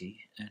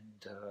deity,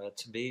 and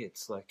to me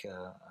it's like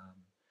a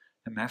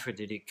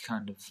hermaphroditic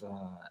kind of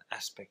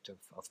aspect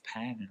of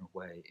Pan in a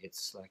way.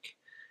 It's like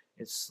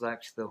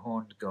the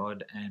horned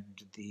god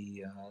and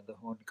the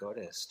horned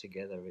goddess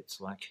together. It's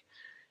like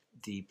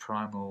the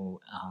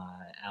primal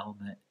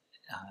element,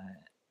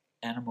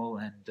 animal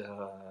and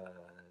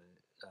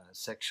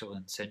sexual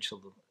and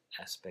sensual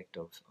aspect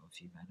of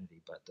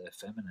humanity, but the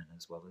feminine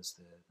as well as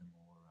the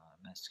more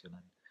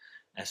masculine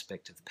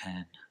aspect of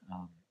Pan,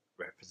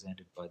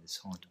 represented by this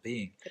horned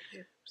being.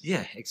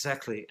 Yeah,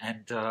 exactly,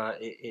 and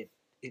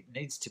it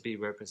needs to be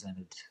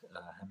represented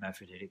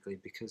hermaphroditically,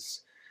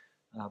 because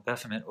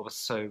Baphomet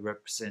also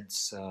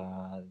represents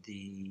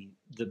the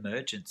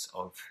emergence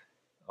of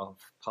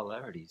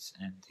polarities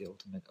and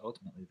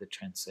ultimately the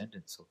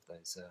transcendence of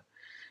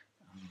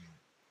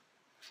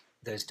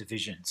those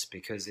divisions,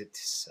 because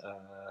it's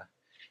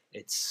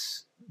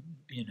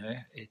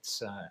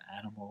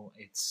animal,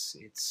 it's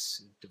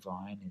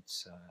divine,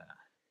 it's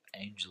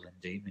angel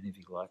and demon, if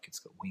you like. It's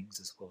got wings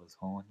as well as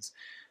horns.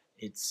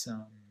 It's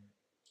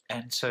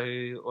and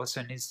so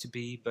also needs to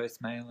be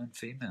both male and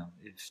female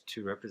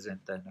to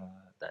represent that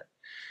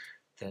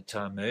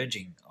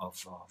merging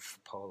of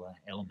polar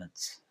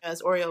elements.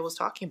 As Oriel was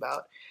talking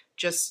about,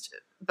 just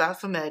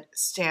Baphomet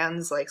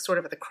stands like sort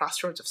of at the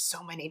crossroads of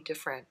so many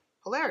different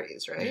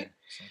polarities, right? Yeah,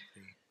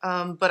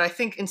 exactly. But I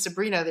think in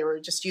Sabrina they were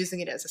just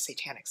using it as a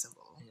satanic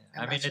symbol.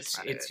 Yeah. I mean,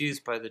 it's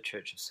used by the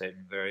Church of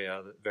Satan,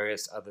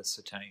 various other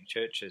satanic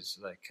churches,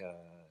 like.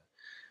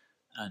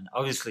 And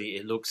obviously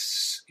it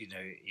looks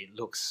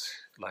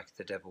like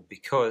the devil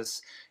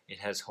because it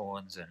has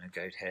horns and a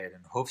goat head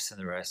and hoofs and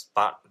the rest.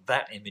 But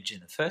that image in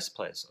the first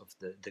place of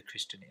the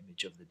Christian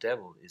image of the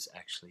devil is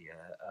actually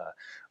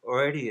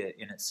already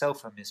in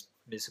itself a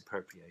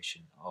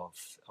misappropriation of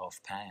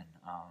Pan,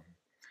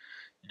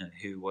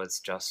 who was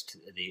just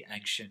the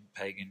ancient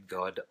pagan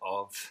god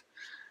of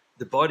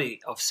the body,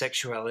 of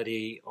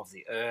sexuality, of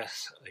the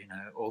earth,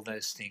 all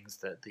those things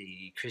that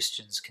the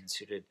Christians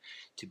considered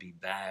to be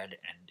bad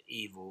and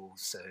evil.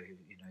 So,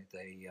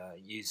 they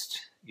used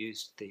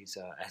these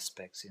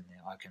aspects in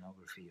their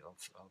iconography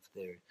of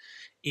their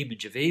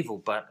image of evil.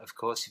 But, of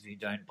course, if you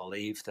don't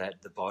believe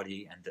that the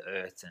body and the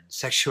earth and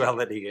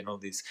sexuality and all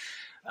these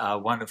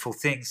wonderful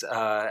things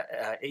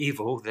are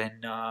evil,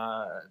 then...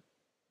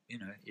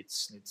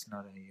 it's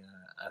not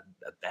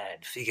a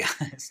bad figure.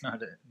 It's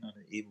not an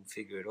evil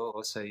figure at all.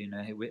 Also,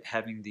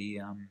 having the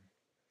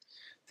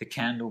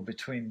candle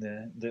between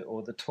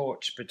the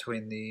torch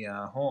between the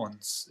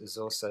horns is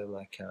also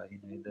like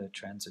the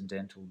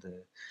transcendental,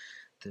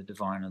 the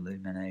divine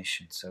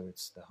illumination. So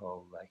it's the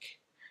whole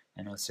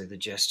and also the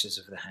gestures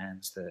of the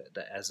hands,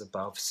 the as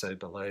above so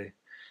below.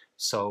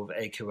 Solve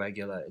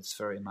Aequagula. It's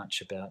very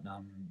much about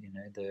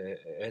the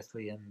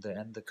earthly and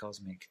the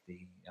cosmic,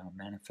 the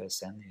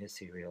manifest and the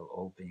ethereal,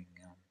 all being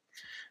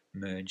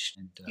merged.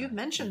 And, You've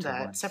mentioned into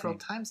one that several thing.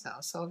 times now,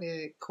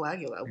 Salvia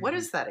Coagula. What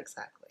is that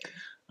exactly?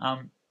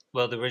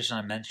 Well, the reason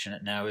I mention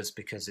it now is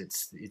because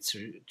it's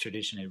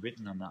traditionally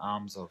written on the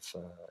arms of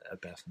a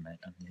Baphomet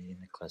in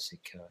the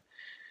classic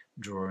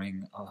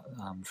drawing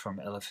from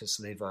Eliphas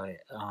Levi,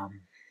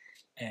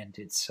 and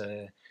it's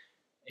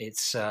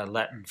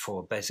Latin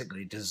for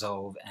basically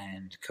dissolve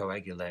and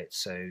coagulate,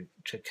 so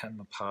to come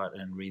apart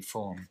and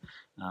reform.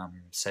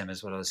 Same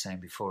as what I was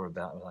saying before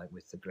about like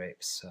with the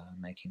grapes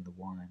making the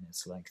wine.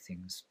 It's like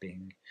things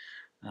being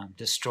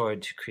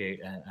destroyed to create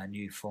a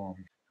new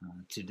form,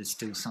 to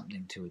distill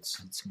something to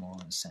its more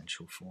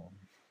essential form.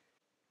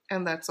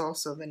 And that's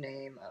also the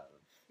name of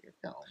your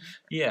film.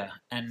 Yeah,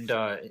 and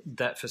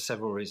that for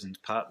several reasons,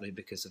 partly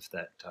because of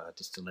that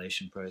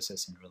distillation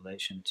process in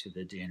relation to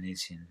the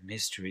Dionysian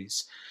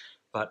mysteries,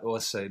 but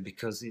also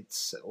because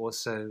it's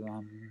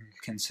also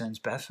concerns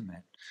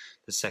Baphomet.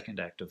 The second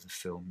act of the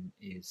film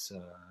is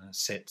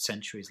set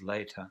centuries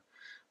later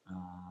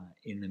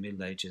in the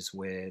Middle Ages,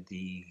 where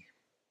the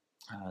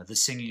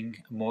singing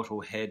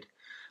mortal head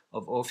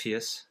of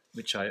Orpheus,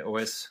 which I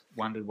always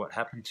wondered what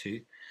happened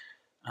to,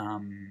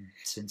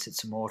 since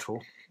it's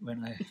immortal.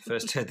 When I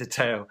first heard the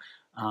tale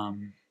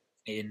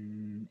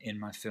in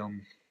my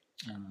film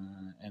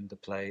and the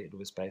play it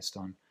was based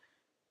on,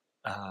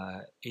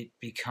 it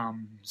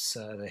becomes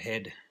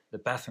the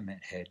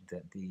Baphomet head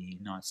that the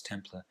Knights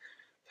Templar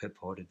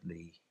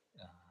purportedly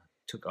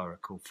took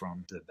oracle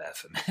from. The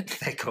Baphomet,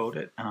 they called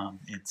it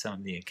in some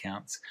of the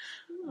accounts,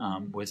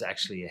 was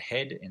actually a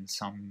head, in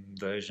some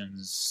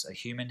versions a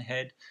human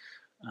head,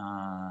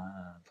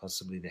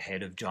 possibly the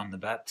head of John the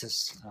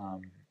Baptist,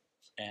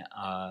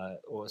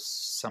 or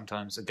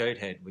sometimes a goat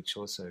head, which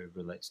also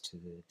relates to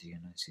the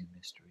Dionysian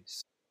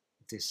mysteries.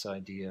 This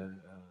idea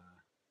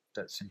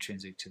that's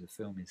intrinsic to the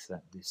film is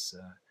that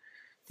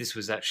this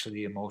was actually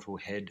the immortal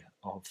head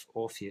of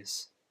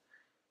Orpheus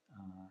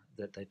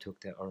that they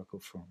took their oracle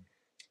from,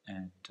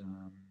 and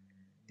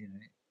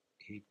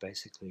he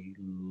basically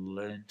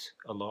learnt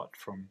a lot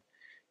from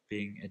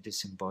being a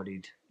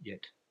disembodied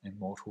yet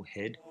immortal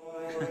head.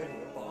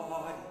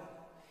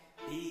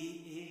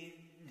 Be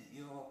in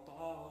your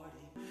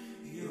body,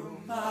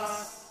 you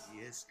must.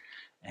 Yes,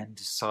 and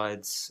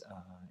decides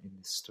in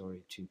this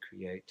story to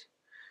create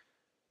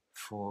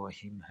for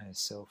him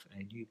herself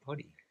a new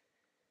body.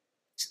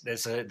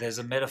 There's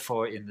a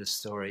metaphor in the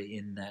story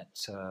in that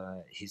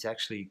he's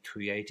actually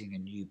creating a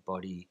new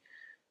body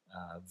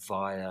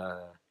via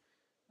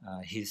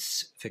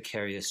his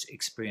vicarious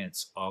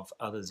experience of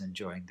others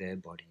enjoying their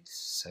bodies.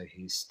 So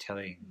he's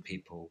telling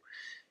people,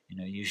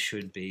 you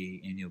should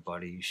be in your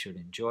body, you should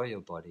enjoy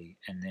your body,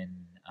 and then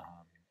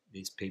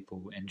these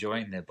people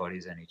enjoying their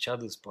bodies and each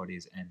other's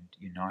bodies and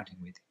uniting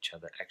with each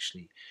other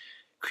actually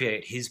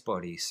create his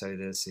body. So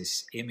there's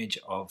this image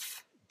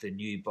of the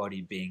new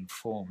body being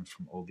formed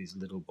from all these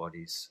little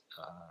bodies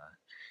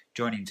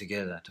joining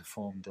together to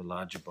form the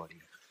larger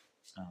body.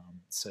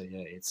 So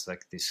yeah, it's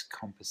like this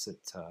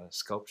composite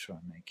sculpture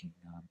I'm making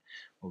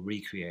or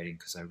recreating,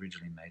 because I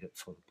originally made it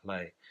for the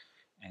play,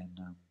 and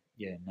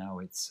now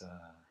it's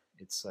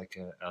like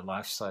a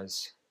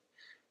life-size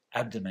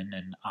abdomen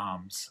and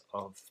arms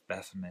of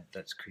Baphomet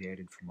that's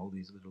created from all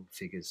these little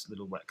figures,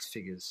 little wax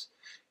figures.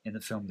 In the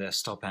film, they're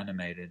stop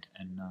animated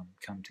and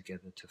come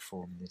together to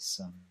form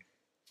this,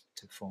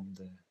 to form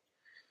the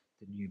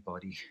new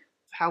body.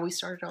 How we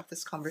started off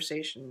this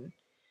conversation,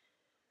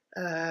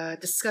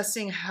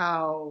 discussing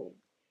how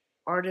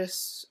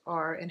artists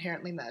are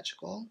inherently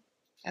magical,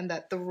 and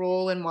that the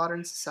role in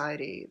modern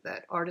society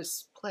that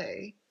artists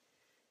play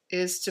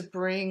is to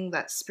bring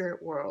that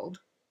spirit world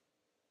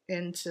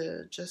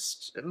into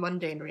just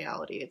mundane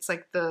reality. It's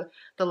like the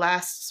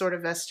last sort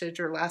of vestige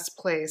or last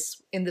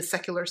place in the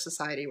secular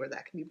society where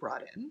that can be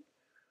brought in.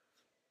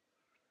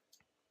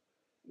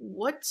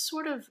 What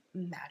sort of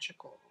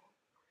magical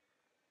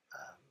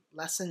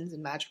lessons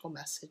and magical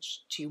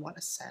message do you want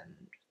to send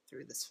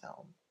through this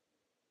film?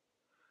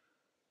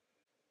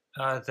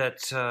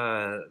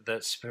 That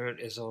spirit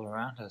is all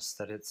around us,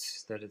 that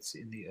it's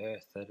in the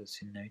earth, that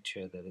it's in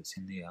nature, that it's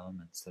in the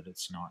elements, that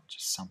it's not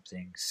just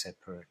something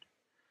separate,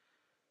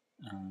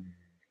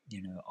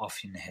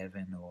 off in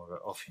heaven or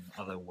off in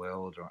other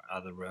world or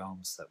other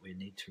realms, that we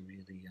need to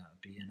really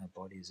be in our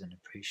bodies and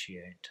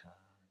appreciate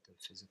the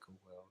physical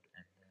world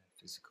and the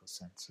physical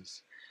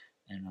senses,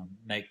 and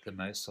make the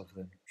most of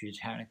them.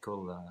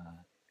 Puritanical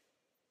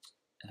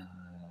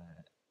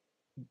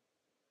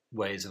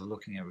ways of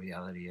looking at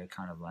reality are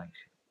kind of like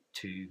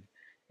two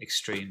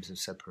extremes of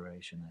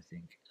separation, I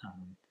think,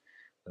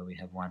 where we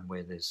have one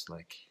where there's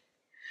like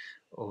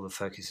all the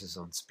focus is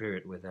on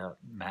spirit without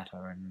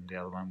matter, and the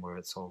other one where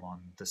it's all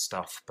on the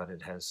stuff but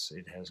it has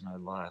no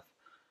life.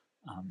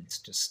 It's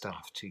just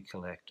stuff to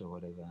collect or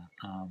whatever.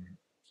 I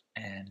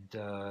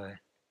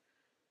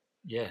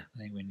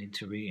think we need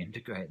to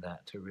reintegrate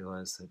that, to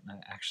realize that no,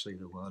 actually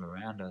the world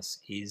around us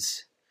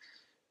is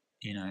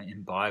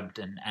imbibed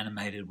and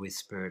animated with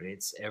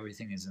spirit.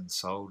 Everything is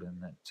ensouled,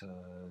 and that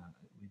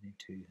we need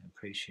to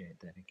appreciate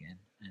that again.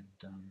 And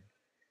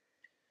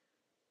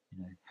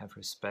have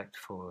respect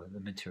for the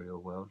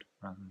material world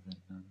rather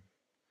than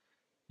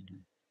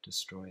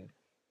destroy it.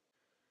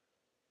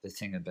 The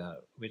thing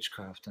about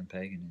witchcraft and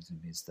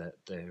paganism is that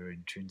they're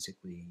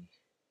intrinsically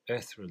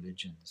earth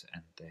religions,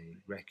 and they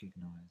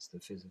recognize the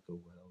physical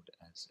world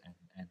as and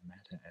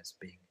matter as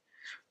being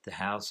the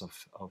house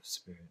of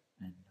spirit,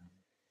 and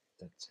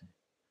that's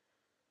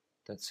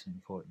an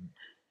important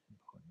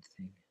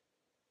thing.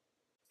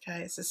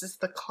 Guys, this is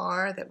the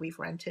car that we've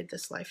rented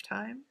this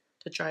lifetime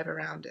to drive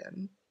around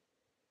in.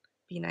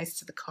 Be nice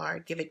to the car,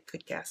 give it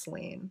good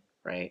gasoline,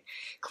 right?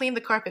 Clean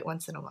the carpet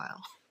once in a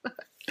while.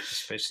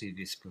 Especially if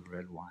you spill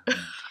red wine.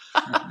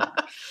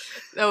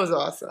 That was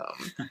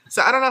awesome.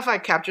 So I don't know if I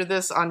captured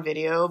this on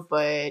video,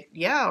 but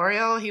yeah,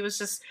 Oriel, he was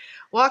just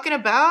walking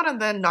about and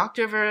then knocked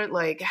over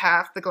like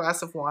half the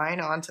glass of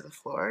wine onto the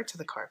floor, to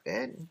the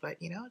carpet. But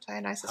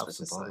Dionysus was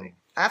just like,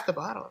 half the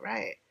bottle,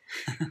 right?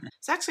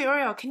 So actually,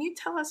 Oriel, can you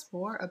tell us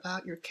more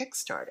about your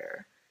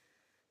Kickstarter?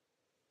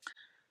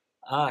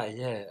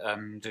 Yeah,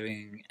 I'm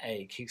doing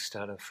a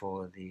Kickstarter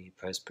for the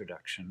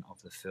post-production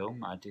of the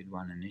film. I did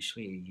one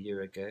initially a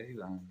year ago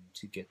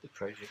to get the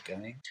project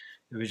going.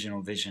 The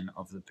original vision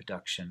of the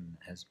production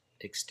has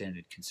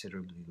extended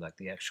considerably, like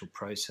the actual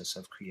process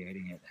of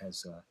creating it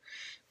has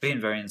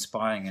been very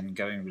inspiring and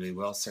going really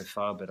well so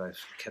far, but I've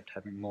kept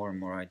having more and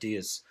more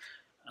ideas.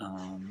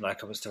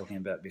 Like I was talking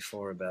about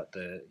before about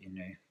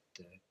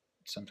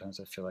sometimes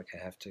I feel like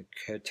I have to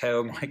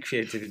curtail my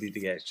creativity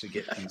to actually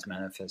get things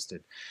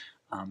manifested.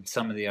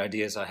 Some of the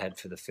ideas I had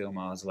for the film,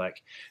 I was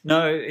like,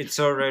 no, it's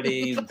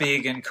already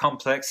big and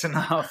complex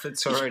enough.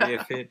 It's already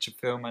a feature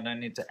film. I don't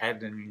need to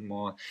add any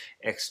more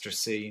extra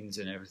scenes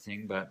and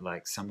everything. But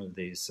like some of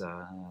these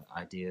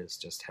ideas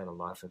just had a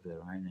life of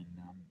their own and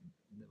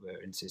were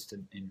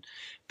insistent in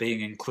being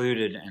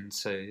included. And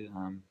so,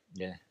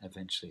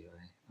 eventually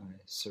I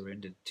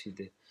surrendered to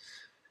the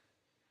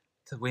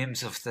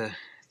whims of the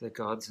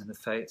gods and the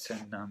fates.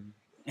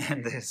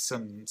 And there's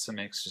some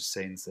extra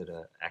scenes that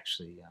are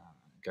actually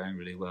going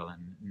really well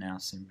and now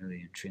seem really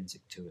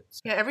intrinsic to it.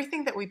 Yeah,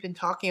 everything that we've been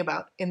talking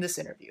about in this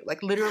interview,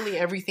 like literally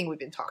everything we've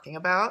been talking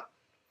about,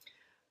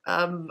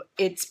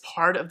 it's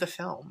part of the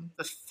film.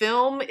 The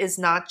film is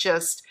not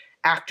just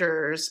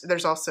actors.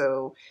 There's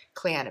also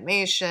clay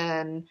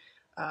animation.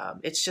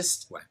 It's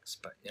just wax,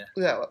 but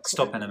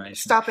stop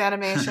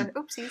animation.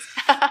 Oopsies.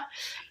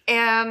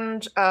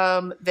 And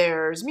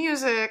there's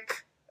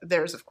music.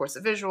 There's of course the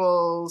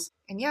visuals.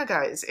 And yeah,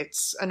 guys,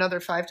 it's another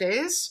 5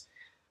 days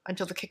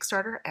until the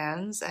Kickstarter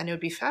ends, and it would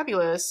be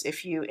fabulous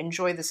if you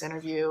enjoy this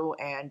interview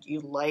and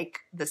you like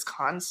this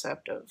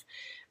concept of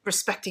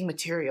respecting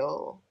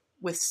material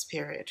with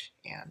spirit.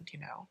 And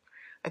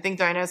I think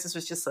Dionysus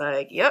was just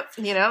like, yep,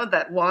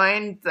 that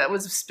wine that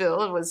was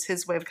spilled was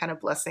his way of kind of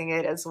blessing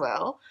it as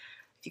well.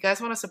 If you guys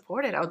want to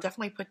support it, I'll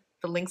definitely put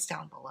the links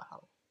down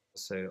below.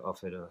 So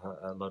offered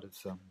a lot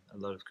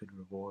of good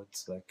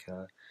rewards, like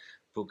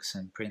books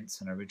and prints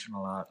and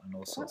original art and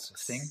all sorts of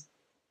things.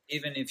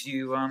 Even if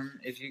you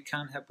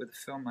can't help with the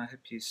film, I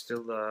hope you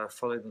still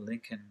follow the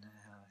link and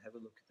have a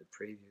look at the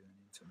preview and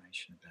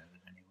information about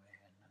it anyway.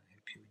 And I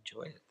hope you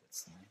enjoy it.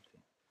 That's the main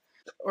thing.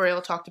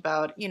 Oriel talked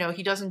about,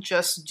 he doesn't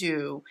just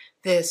do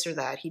this or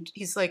that.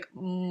 He's like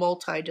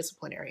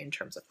multidisciplinary in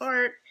terms of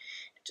art.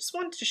 I just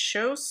wanted to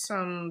show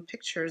some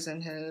pictures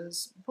in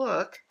his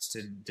book.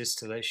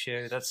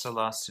 Distillatio. That's the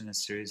last in a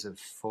series of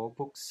 4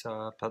 books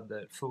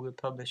that Fuga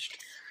published.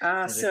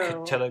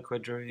 The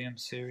Telequadrium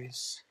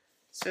series.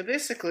 So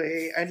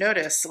basically, I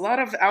noticed a lot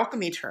of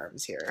alchemy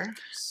terms here.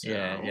 So.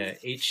 Yeah.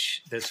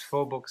 There's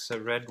 4 books. A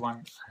red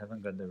one. I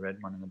haven't got the red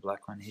one and the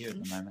black one here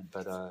at the moment,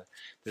 but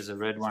there's a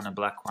red one, a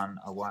black one,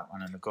 a white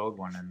one, and a gold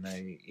one, and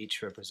they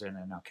each represent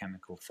an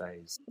alchemical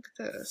phase. Look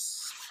at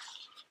this.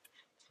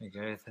 There you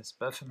go. That's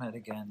Baphomet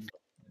again.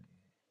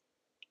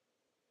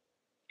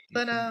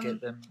 You can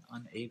get them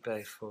on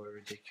eBay for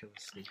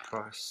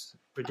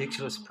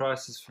ridiculous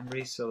prices from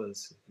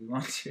resellers if you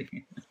want to.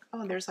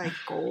 Oh, there's like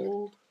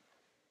gold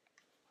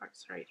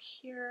parts right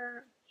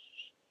here.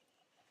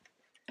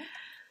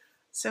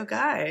 So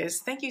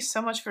guys, thank you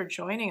so much for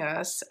joining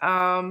us.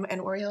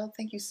 And Oriel,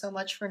 thank you so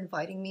much for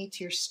inviting me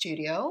to your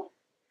studio.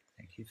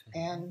 Thank you for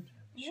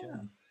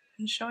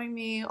and showing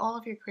me all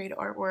of your great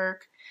artwork.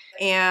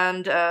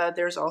 And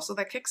there's also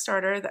that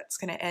Kickstarter that's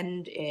going to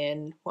end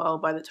in, well,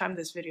 by the time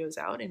this video is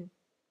out, in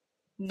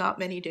not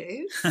many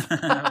days. 1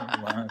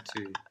 or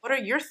 2. What are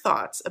your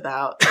thoughts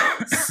about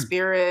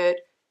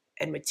spirit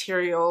and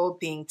material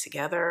being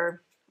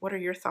together? What are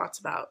your thoughts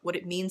about what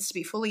it means to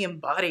be fully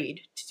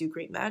embodied to do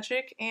great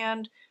magic?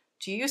 And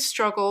do you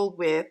struggle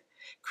with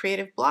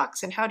creative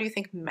blocks? And how do you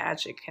think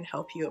magic can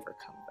help you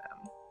overcome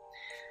them?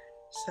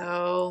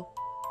 So,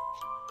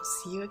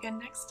 see you again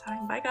next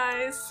time. Bye,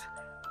 guys.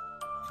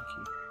 Thank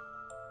you.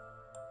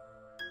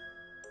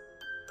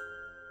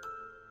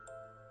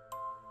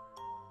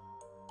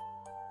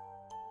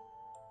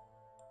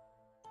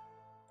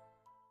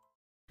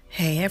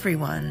 Hey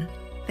everyone,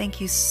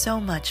 thank you so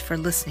much for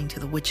listening to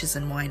the Witches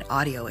and Wine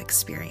audio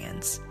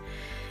experience.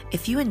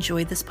 If you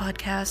enjoyed this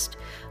podcast,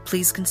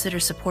 please consider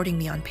supporting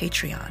me on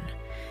Patreon.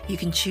 You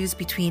can choose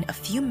between a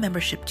few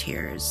membership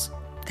tiers.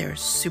 They're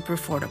super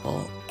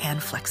affordable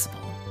and flexible.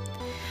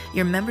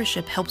 Your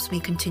membership helps me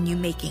continue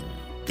making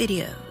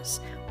videos,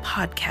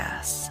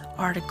 podcasts,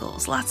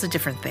 articles, lots of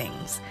different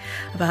things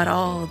about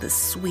all this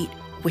sweet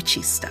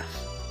witchy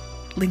stuff.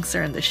 Links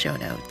are in the show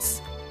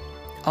notes.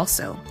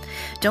 Also,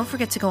 don't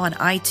forget to go on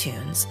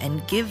iTunes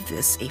and give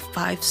this a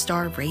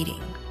 5-star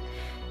rating.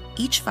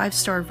 Each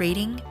 5-star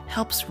rating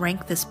helps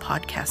rank this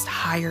podcast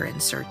higher in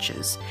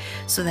searches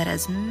so that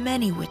as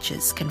many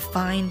witches can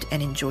find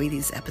and enjoy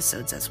these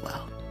episodes as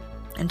well.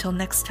 Until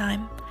next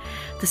time,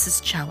 this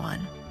is Chawan,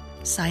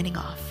 signing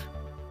off.